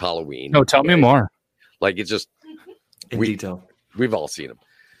 it's Halloween. No, tell me more. Like, it's just in detail. We've all seen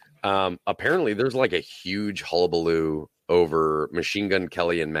them. Apparently there's like a huge hullabaloo over Machine Gun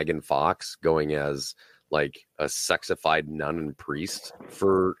Kelly and Megan Fox going as like a sexified nun and priest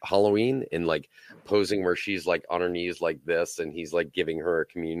for Halloween, and like posing where she's like on her knees like this, and he's like giving her a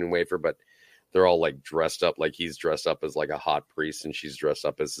communion wafer, but they're all like dressed up, like he's dressed up as like a hot priest and she's dressed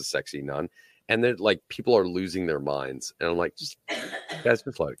up as a sexy nun. And they're like, people are losing their minds. And I'm like, just let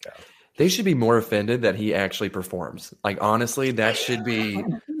it go. They should be more offended that he actually performs. Like, honestly, that should be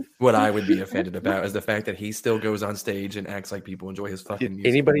what I would be offended about, is the fact that he still goes on stage and acts like people enjoy his fucking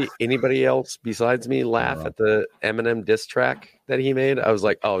music. Anybody else besides me laugh at the Eminem diss track that he made? I was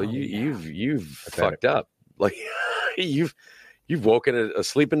like, oh, you've fucked up. Like, you've woken a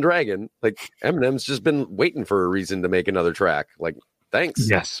sleeping dragon. Like, Eminem's just been waiting for a reason to make another track. Like, thanks.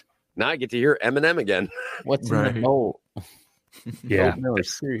 Yes. Now I get to hear Eminem again. What's in the bowl? Yeah. Miller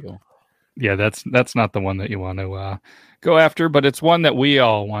cereal. Yeah, that's not the one that you want to go after, but it's one that we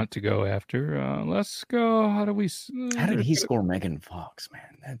all want to go after. Let's go. How did he score Megan Fox,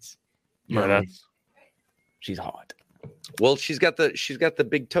 man? She's hot. Well, she's got the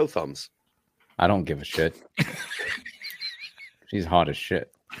big toe thumbs. I don't give a shit. She's hot as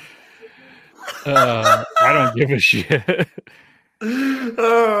shit. I don't give a shit.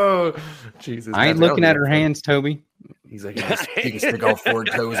 Oh, Jesus. I ain't looking at her hands, Toby. He's like, he can stick all 4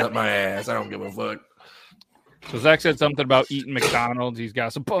 toes up my ass. I don't give a fuck. So Zach said something about eating McDonald's. He's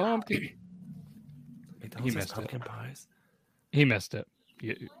got some pumpkin. He missed pumpkin it. Pies. He missed it.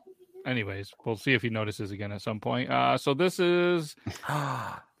 Anyways, we'll see if he notices again at some point. So this is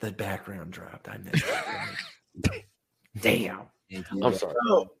the background dropped. I missed it. Damn. I'm sorry.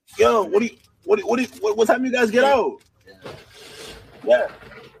 Yo, what time you guys get out? Yeah.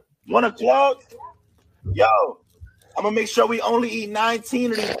 1 o'clock? Yo, I'm gonna make sure we only eat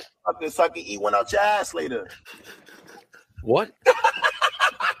 19 of these fuckers so I can eat one out your ass later. What?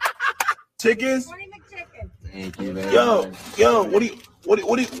 Chickens? Thank you. Yo,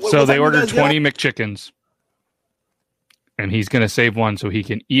 so they ordered 20 McChickens. And he's gonna save one so he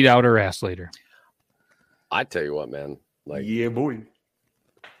can eat out her ass later. I tell you what, man. Like, yeah, boy.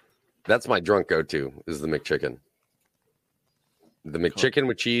 That's my drunk go-to is the McChicken. The McChicken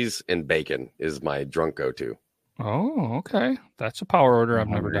with cheese and bacon is my drunk go-to. Oh, okay. That's a power order I've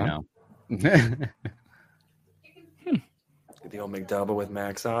never done. The old McDouble with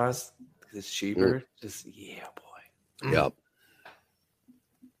mac sauce. It's cheaper. Just boy. Yep.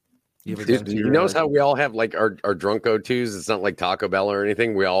 Dude, you notice how we all have like our drunk go-tos? It's not like Taco Bell or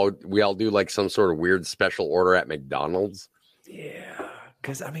anything. We all do like some sort of weird special order at McDonald's. Yeah,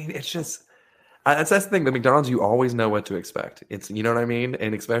 because I mean, it's just that's the thing. The McDonald's, you always know what to expect. It's you know what I mean,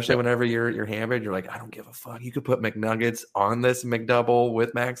 and especially whenever you're hammered, you're like, I don't give a fuck. You could put McNuggets on this McDouble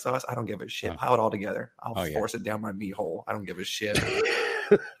with mac sauce. I don't give a shit. Pile it all together. I'll force it down my meat hole. I don't give a shit.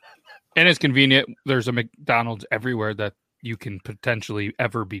 And it's convenient. There's a McDonald's everywhere that you can potentially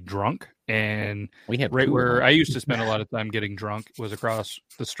ever be drunk. And we have right where I used to spend a lot of time getting drunk was across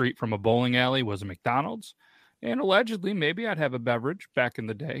the street from a bowling alley was a McDonald's. And allegedly, maybe I'd have a beverage back in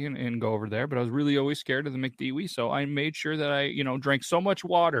the day and go over there. But I was really always scared of the McDewey. So I made sure that I, drank so much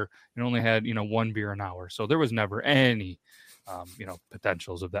water and only had, 1 beer an hour. So there was never any,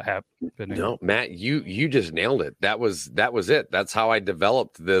 potentials of that happening. No, Matt, you just nailed it. That was it. That's how I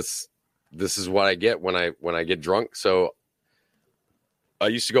developed this. This is what I get when I get drunk. So I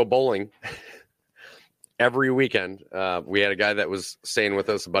used to go bowling every weekend. We had a guy that was staying with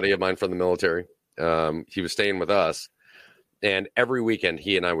us, a buddy of mine from the military. He was staying with us, and every weekend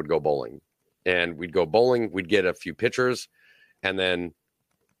he and I would go bowling, and we'd go bowling. We'd get a few pitchers, and then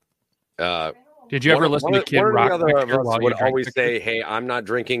did you ever listen to Kid Rock? One of us would always say, "Hey, I'm not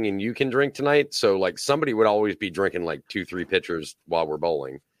drinking, and you can drink tonight." So like somebody would always be drinking like 2-3 pitchers while we're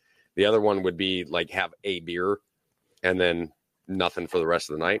bowling. The other one would be like have a beer, and then nothing for the rest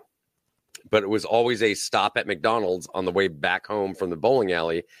of the night. But it was always a stop at McDonald's on the way back home from the bowling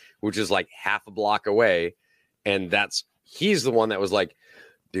alley, which is like half a block away. And he's the one that was like,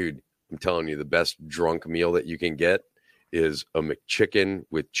 dude, I'm telling you, the best drunk meal that you can get is a McChicken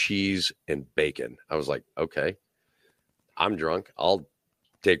with cheese and bacon. I was like, okay, I'm drunk. I'll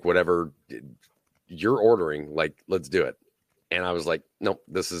take whatever you're ordering. Like, let's do it. And I was like, nope,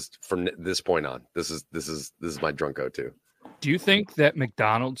 this is from this point on. This is my drunk go-to. Do you think that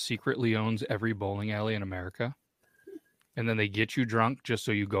McDonald's secretly owns every bowling alley in America? And then they get you drunk just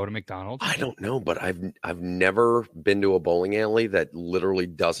so you go to McDonald's? I don't know, but I've never been to a bowling alley that literally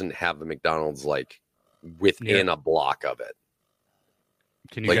doesn't have the McDonald's like within a block of it.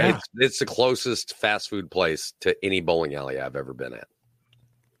 Can you it's the closest fast food place to any bowling alley I've ever been at.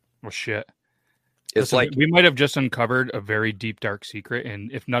 Well, shit. It's Listen, we might have just uncovered a very deep, dark secret.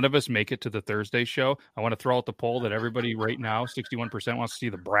 And if none of us make it to the Thursday show, I want to throw out the poll that everybody right now, 61% wants to see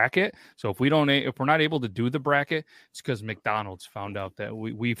the bracket. So if we're not able to do the bracket, it's because McDonald's found out that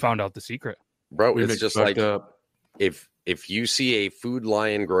we found out the secret. Bro, it's just like if you see a Food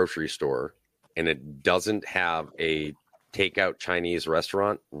Lion grocery store and it doesn't have a takeout Chinese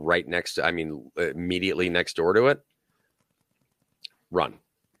restaurant right next to, immediately next door to it, run.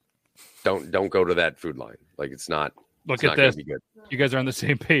 Don't go to that Food Line. Like it's not. Look at this. You guys are on the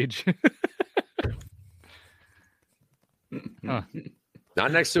same page. Not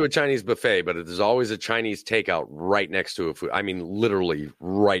next to a Chinese buffet, but there's always a Chinese takeout right next to a food. Literally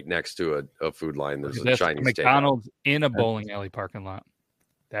right next to a Food Line. There's a Chinese McDonald's takeout. In a bowling alley parking lot.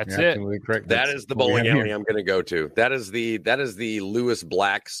 That's it. Correct. That is the bowling alley I'm going to go to. That is the Lewis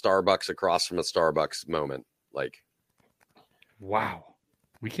Black Starbucks across from a Starbucks moment. Like, wow.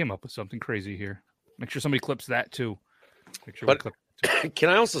 We came up with something crazy here. Make sure somebody clips that too. Can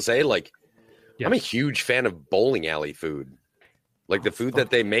I also say, like, I'm a huge fan of bowling alley food. Like the food that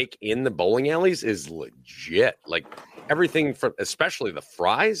they make in the bowling alleys is legit. Like everything from, especially the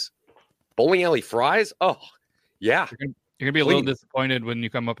fries, bowling alley fries. Oh, yeah. You're gonna be a little disappointed when you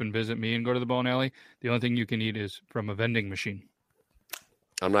come up and visit me and go to the bowling alley. The only thing you can eat is from a vending machine.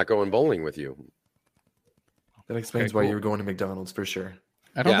 I'm not going bowling with you. That explains why you were going to McDonald's for sure.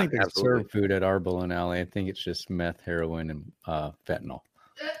 I don't think they serve food at our bowling alley. I think it's just meth, heroin, and fentanyl.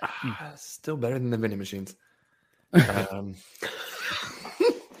 Still better than the vending machines.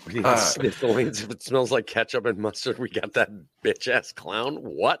 If it smells like ketchup and mustard, we got that bitch ass clown.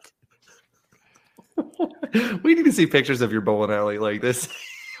 What? We need to see pictures of your bowling alley like this.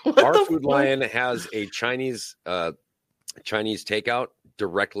 Our Food Lion has a Chinese takeout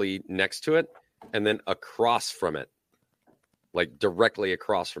directly next to it, and then across from it, like directly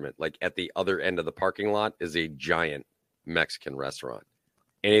across from it, like at the other end of the parking lot, is a giant Mexican restaurant.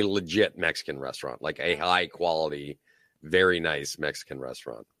 And a legit Mexican restaurant, like a high quality, very nice Mexican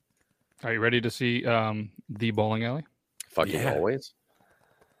restaurant. Are you ready to see the bowling alley? Fucking always.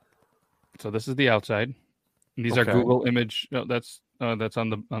 So this is the outside. These are Google image. No, that's on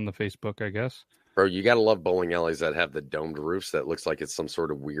the Facebook, I guess. Bro, you gotta love bowling alleys that have the domed roofs that looks like it's some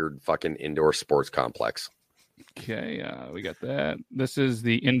sort of weird fucking indoor sports complex. Okay, we got that. This is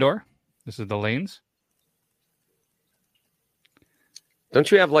the indoor. This is the lanes. Don't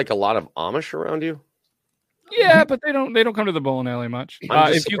you have like a lot of Amish around you? Yeah, but they don't come to the bowling alley much.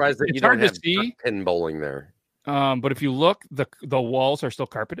 I'm just surprised that you don't have pin bowling there. But if you look, the walls are still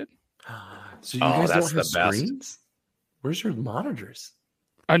carpeted. So you guys don't have screens? Where's your monitors?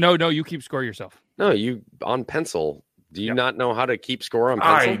 No, you keep score yourself. No, you on pencil. Do you not know how to keep score on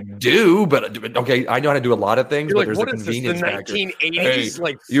pencil? I do, but okay, I know how to do a lot of things, but there's a convenience factor. The 1980s,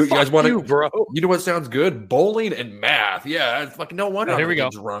 like you guys want to, bro? You know what sounds good? Bowling and math. Yeah, fucking no wonder. Here we go.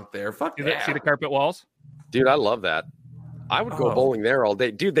 Drunk there. Fuck see that. See the carpet walls, dude. I love that. I would go bowling there all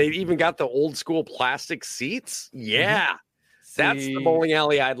day, dude. They even got the old school plastic seats. Yeah. That's the bowling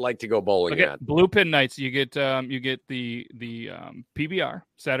alley I'd like to go bowling at. Blue pin nights. You get the PBR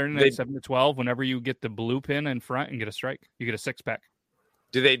Saturday night 7 to 12. Whenever you get the blue pin in front and get a strike, you get a 6-pack.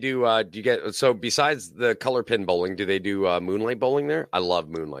 Do they do? Do you get so besides the color pin bowling? Do they do moonlight bowling there? I love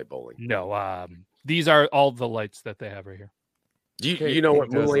moonlight bowling. No, these are all the lights that they have right here. Do you know what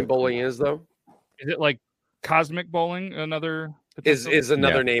moonlight bowling is though? Is it like cosmic bowling? Another. Is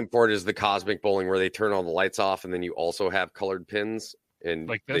another name for it is the cosmic bowling where they turn all the lights off and then you also have colored pins and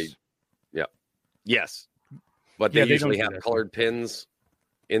like this. Yes, but they usually have colored pins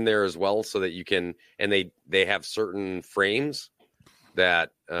in there as well so that you can and they have certain frames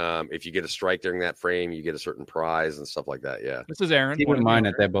that if you get a strike during that frame you get a certain prize and stuff like that. Yeah, this is Aaron. Keep in mind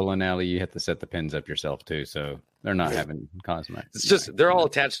at that bowling alley you have to set the pins up yourself too, so they're not having cosmic. It's just they're all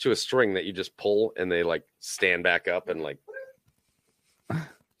attached to a string that you just pull and they like stand back up and like.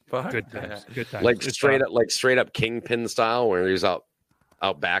 Good times. Like straight up kingpin style, where he's out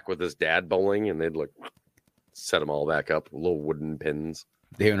back with his dad bowling, and they'd like set them all back up, little wooden pins.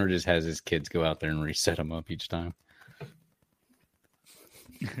 The owner just has his kids go out there and reset them up each time.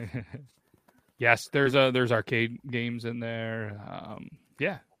 Yes, there's arcade games in there.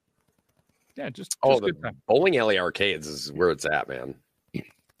 Yeah, just the bowling alley arcades is where it's at, man.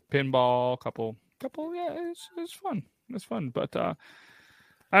 Pinball, couple. Yeah, it's fun. It's fun, but.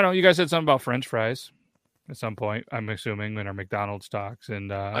 I don't know. You guys said something about French fries at some point. I'm assuming in our McDonald's talks,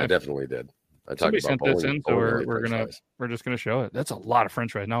 and I definitely did. I talked about sent this in, so we're just gonna show it. That's a lot of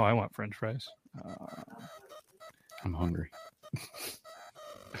French fries. Now I want French fries. I'm hungry.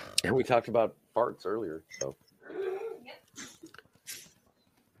 And we talked about farts earlier, so.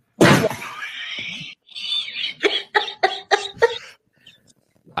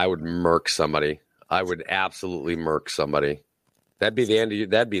 I would murk somebody. I would absolutely murk somebody. That'd be the end of you.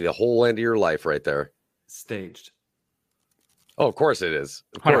 That'd be the whole end of your life right there. Staged. Oh, of course it is.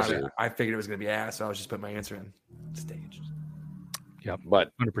 Of course it is. I figured it was going to be ass, so I was just putting my answer in. Staged. Yep.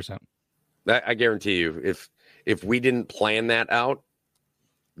 But 100%. I guarantee you, if we didn't plan that out,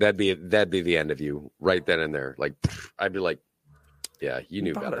 that'd be the end of you right then and there. Like I'd be like, yeah, you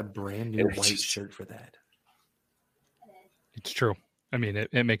knew better. A brand new white shirt for that. It's true. I mean,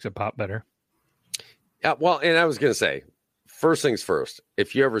 it makes it pop better. Yeah, well, and I was going to say, first things first,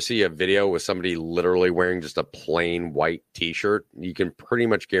 if you ever see a video with somebody literally wearing just a plain white T-shirt, you can pretty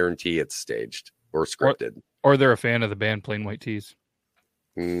much guarantee it's staged or scripted. Or they're a fan of the band Plain White Tees.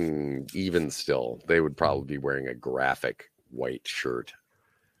 Even still, they would probably be wearing a graphic white shirt.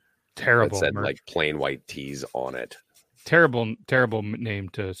 Terrible. That said, merch. like Plain White Tees on it. Terrible name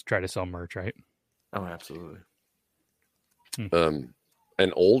to try to sell merch, right? Oh, absolutely.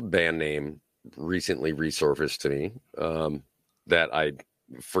 An old band name recently resurfaced to me. that I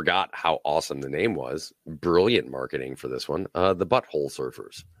forgot how awesome the name was. Brilliant marketing for this one. The Butthole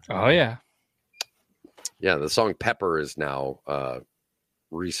Surfers. Oh, yeah. Yeah, the song Pepper is now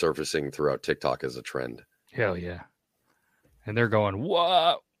resurfacing throughout TikTok as a trend. Hell yeah. And they're going,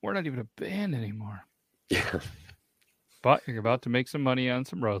 what? We're not even a band anymore. Yeah. But you're about to make some money on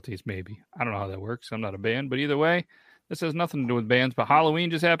some royalties, maybe. I don't know how that works. I'm not a band. But either way, this has nothing to do with bands. But Halloween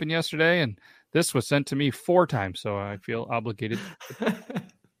just happened yesterday, and this was sent to me 4 times, so I feel obligated.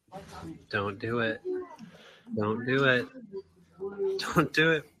 Don't do it. Don't do it. Don't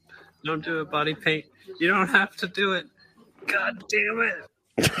do it. Don't do it, Body Paint. You don't have to do it. God damn it.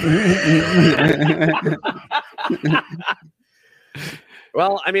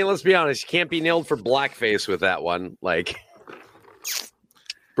 Well, I mean, let's be honest. You can't be nailed for blackface with that one. Like,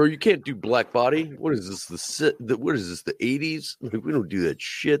 bro, you can't do black body. What is this? What is this? The 80s? Like, we don't do that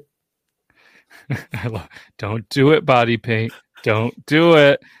shit. Don't do it, Body Paint. Don't do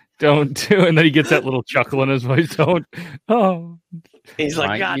it. Don't do it. And then he gets that little chuckle in his voice. Don't. Oh. He's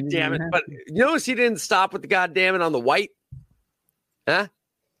like, God damn it. But you notice he didn't stop with the God damn it on the white? Huh?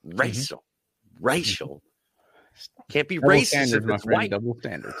 Racial. Racial. Can't be double racist if it's white. Double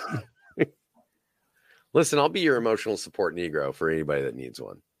standards. Listen, I'll be your emotional support Negro for anybody that needs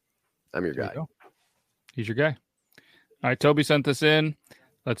one. I'm your guy. He's your guy. All right, Toby sent this in.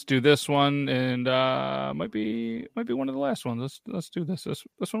 Let's do this one, and might be one of the last ones. Let's do this.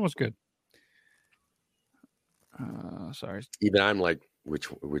 This one was good. Sorry. Even I'm like, which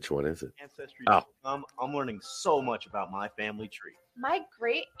one is it? Ancestry.com. I'm learning so much about my family tree. My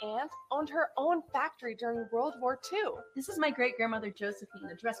great aunt owned her own factory during World War II. This is my great grandmother Josephine,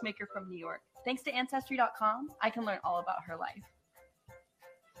 a dressmaker from New York. Thanks to Ancestry.com, I can learn all about her life.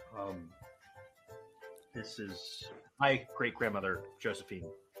 This is my great grandmother Josephine,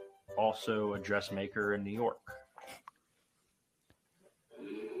 also a dressmaker in New York.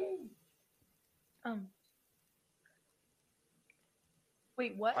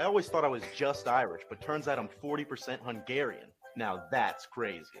 Wait, what? I always thought I was just Irish, but turns out I'm 40% Hungarian. Now that's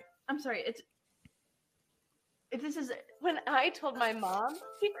crazy. I'm sorry, this is... When I told my mom,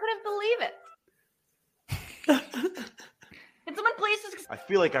 she couldn't believe it. Can someone please just... I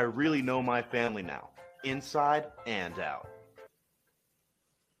feel like I really know my family now, inside and out.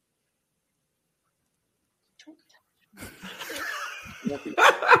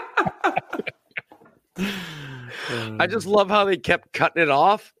 I just love how they kept cutting it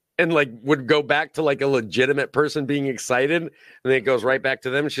off and like would go back to like a legitimate person being excited, and then it goes right back to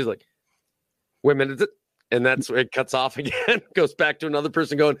them. And she's like, "Wait a minute," and that's where it cuts off again. Goes back to another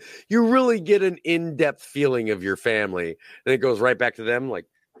person going, "You really get an in-depth feeling of your family," and it goes right back to them like,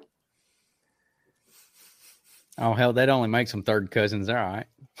 "Oh hell, that only makes them third cousins." All right.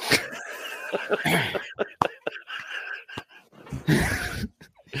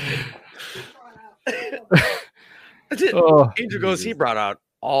 Angel goes, he brought out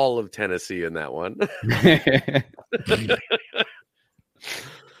all of Tennessee in that one.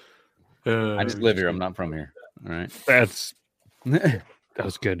 I just live here. I'm not from here. All right. That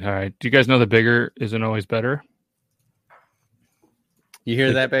was good. All right. Do you guys know the bigger isn't always better? You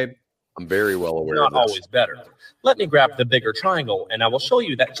hear that, babe? I'm very well aware Not of this. always better. Let me grab the bigger triangle, and I will show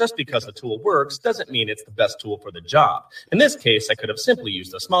you that just because the tool works doesn't mean it's the best tool for the job. In this case, I could have simply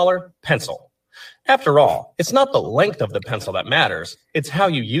used a smaller pencil. After all, it's not the length of the pencil that matters, it's how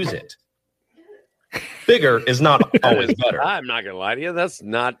you use it. Bigger is not always better. I'm not going to lie to you. That's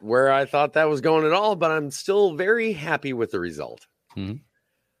not where I thought that was going at all, but I'm still very happy with the result. Mm-hmm.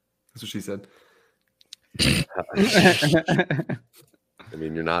 That's what she said. I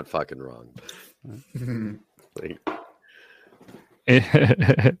mean, you're not fucking wrong.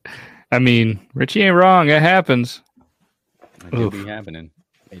 I mean, Richie ain't wrong. It happens. It do be happening.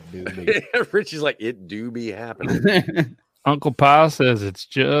 It do be. Richie's like, it do be happening. Uncle Pa says it's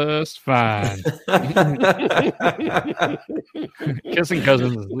just fine. Kissing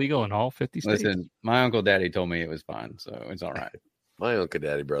cousins is legal in all 50 states. Listen, my Uncle Daddy told me it was fine, so it's all right. My Uncle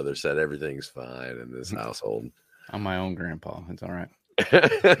Daddy brother said everything's fine in this household. I'm my own grandpa. It's all right.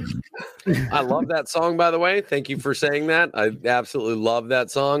 I love that song, by the way. Thank you for saying that. I absolutely love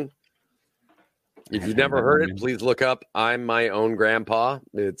that song. If you've never heard it, please look up I'm My Own Grandpa.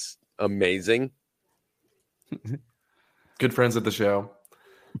 It's amazing. Good friends at the show.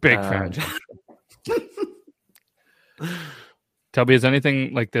 Big friends. Toby, has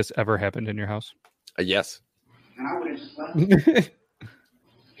anything like this ever happened in your house? Yes. And I would have just left.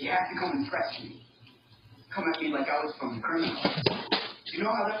 You have to come and threat me. Come at me like I was from the criminal. You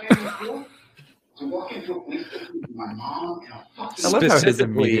know how that made me feel? To walk into a police station with my mom and a fucking... I love how his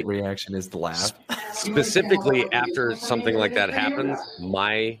immediate reaction is to laugh. specifically after something like that happens,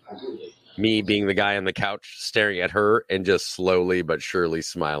 me being the guy on the couch staring at her and just slowly but surely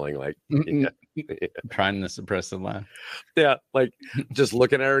smiling, like trying to suppress the laugh. Yeah, like just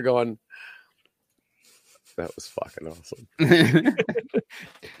looking at her going, that was fucking awesome.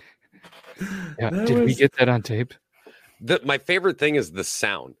 Did we get that on tape? My favorite thing is the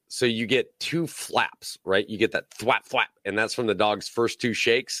sound. So you get two flaps, right? You get that thwap, thwap, and that's from the dog's first two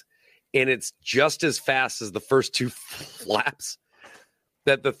shakes. And it's just as fast as the first two flaps.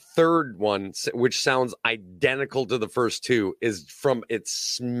 That the third one, which sounds identical to the first two, is from it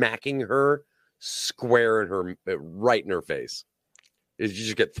smacking her square in her, right in her face. Is you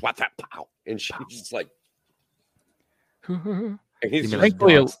just get thwap, thwap, pow, and she's just like. And he's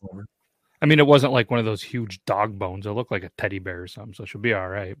Thankfully, I mean, it wasn't like one of those huge dog bones. It looked like a teddy bear or something, so she'll be all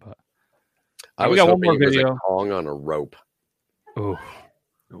right. But we got one more video. A Kong on a rope. Oh,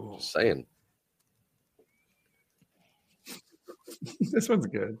 just saying. This one's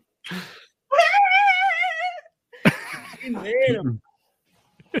good.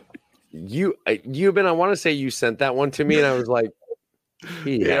 You've been. I want to say you sent that one to me, and I was like,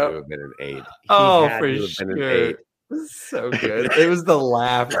 he had to have been an 8. Oh, for sure. So good. It was the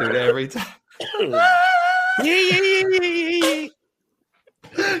laugh, dude, every time. Can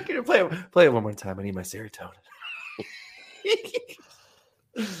you play it one more time? I need my serotonin.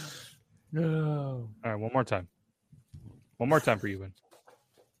 No. All right, one more time. One more time for you, Vin.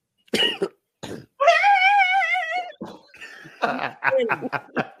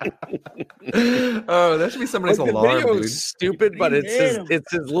 Oh, that should be somebody's alarm. The video is stupid, but it's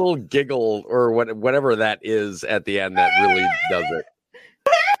his little giggle or whatever that is at the end that really does it.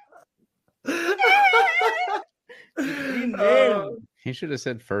 He should have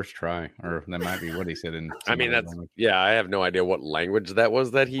said first try, or that might be what he said in. I mean, I have no idea what language that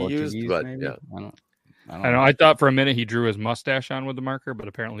was that he Portuguese, used, but maybe? Yeah, I know. I thought for a minute he drew his mustache on with the marker, but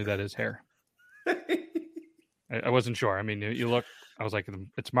apparently that is hair. I wasn't sure. I mean, you look. I was like,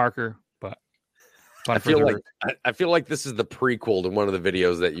 it's marker, but I feel like this is the prequel to one of the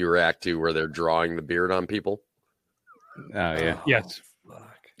videos that you react to where they're drawing the beard on people. Oh yeah, yes.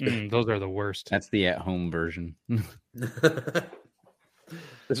 Those are the worst. That's the at-home version.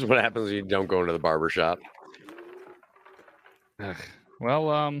 This is what happens when you don't go into the barber shop.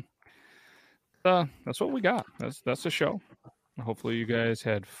 Well, that's what we got. That's the show. Hopefully you guys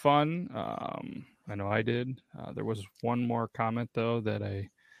had fun. I know I did. There was one more comment though that I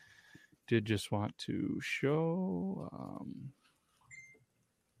did just want to show.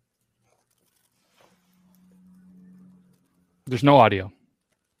 There's no audio.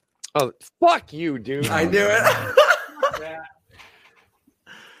 Oh, fuck you, dude. I knew it.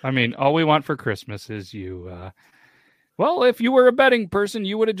 I mean, all we want for Christmas is you. Well, if you were a betting person,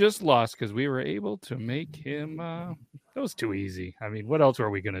 you would have just lost because we were able to make him. That was too easy. I mean, what else were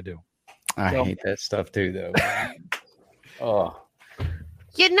we going to do? I hate that stuff too, though. Oh.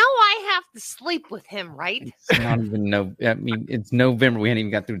 You know I have to sleep with him, right? It's not even I mean, it's November. We hadn't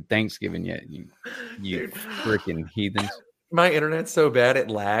even got through Thanksgiving yet. You freaking heathens. My internet's so bad it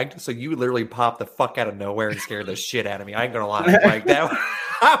lagged, so you literally popped the fuck out of nowhere and scared the shit out of me. I ain't gonna lie, like that.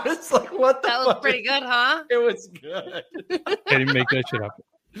 I was like, "What the?" That was pretty good, huh? It was good. I didn't make that shit up.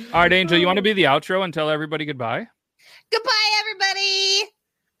 All right, Angel, you want to be the outro and tell everybody goodbye? Goodbye, everybody.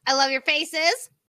 I love your faces.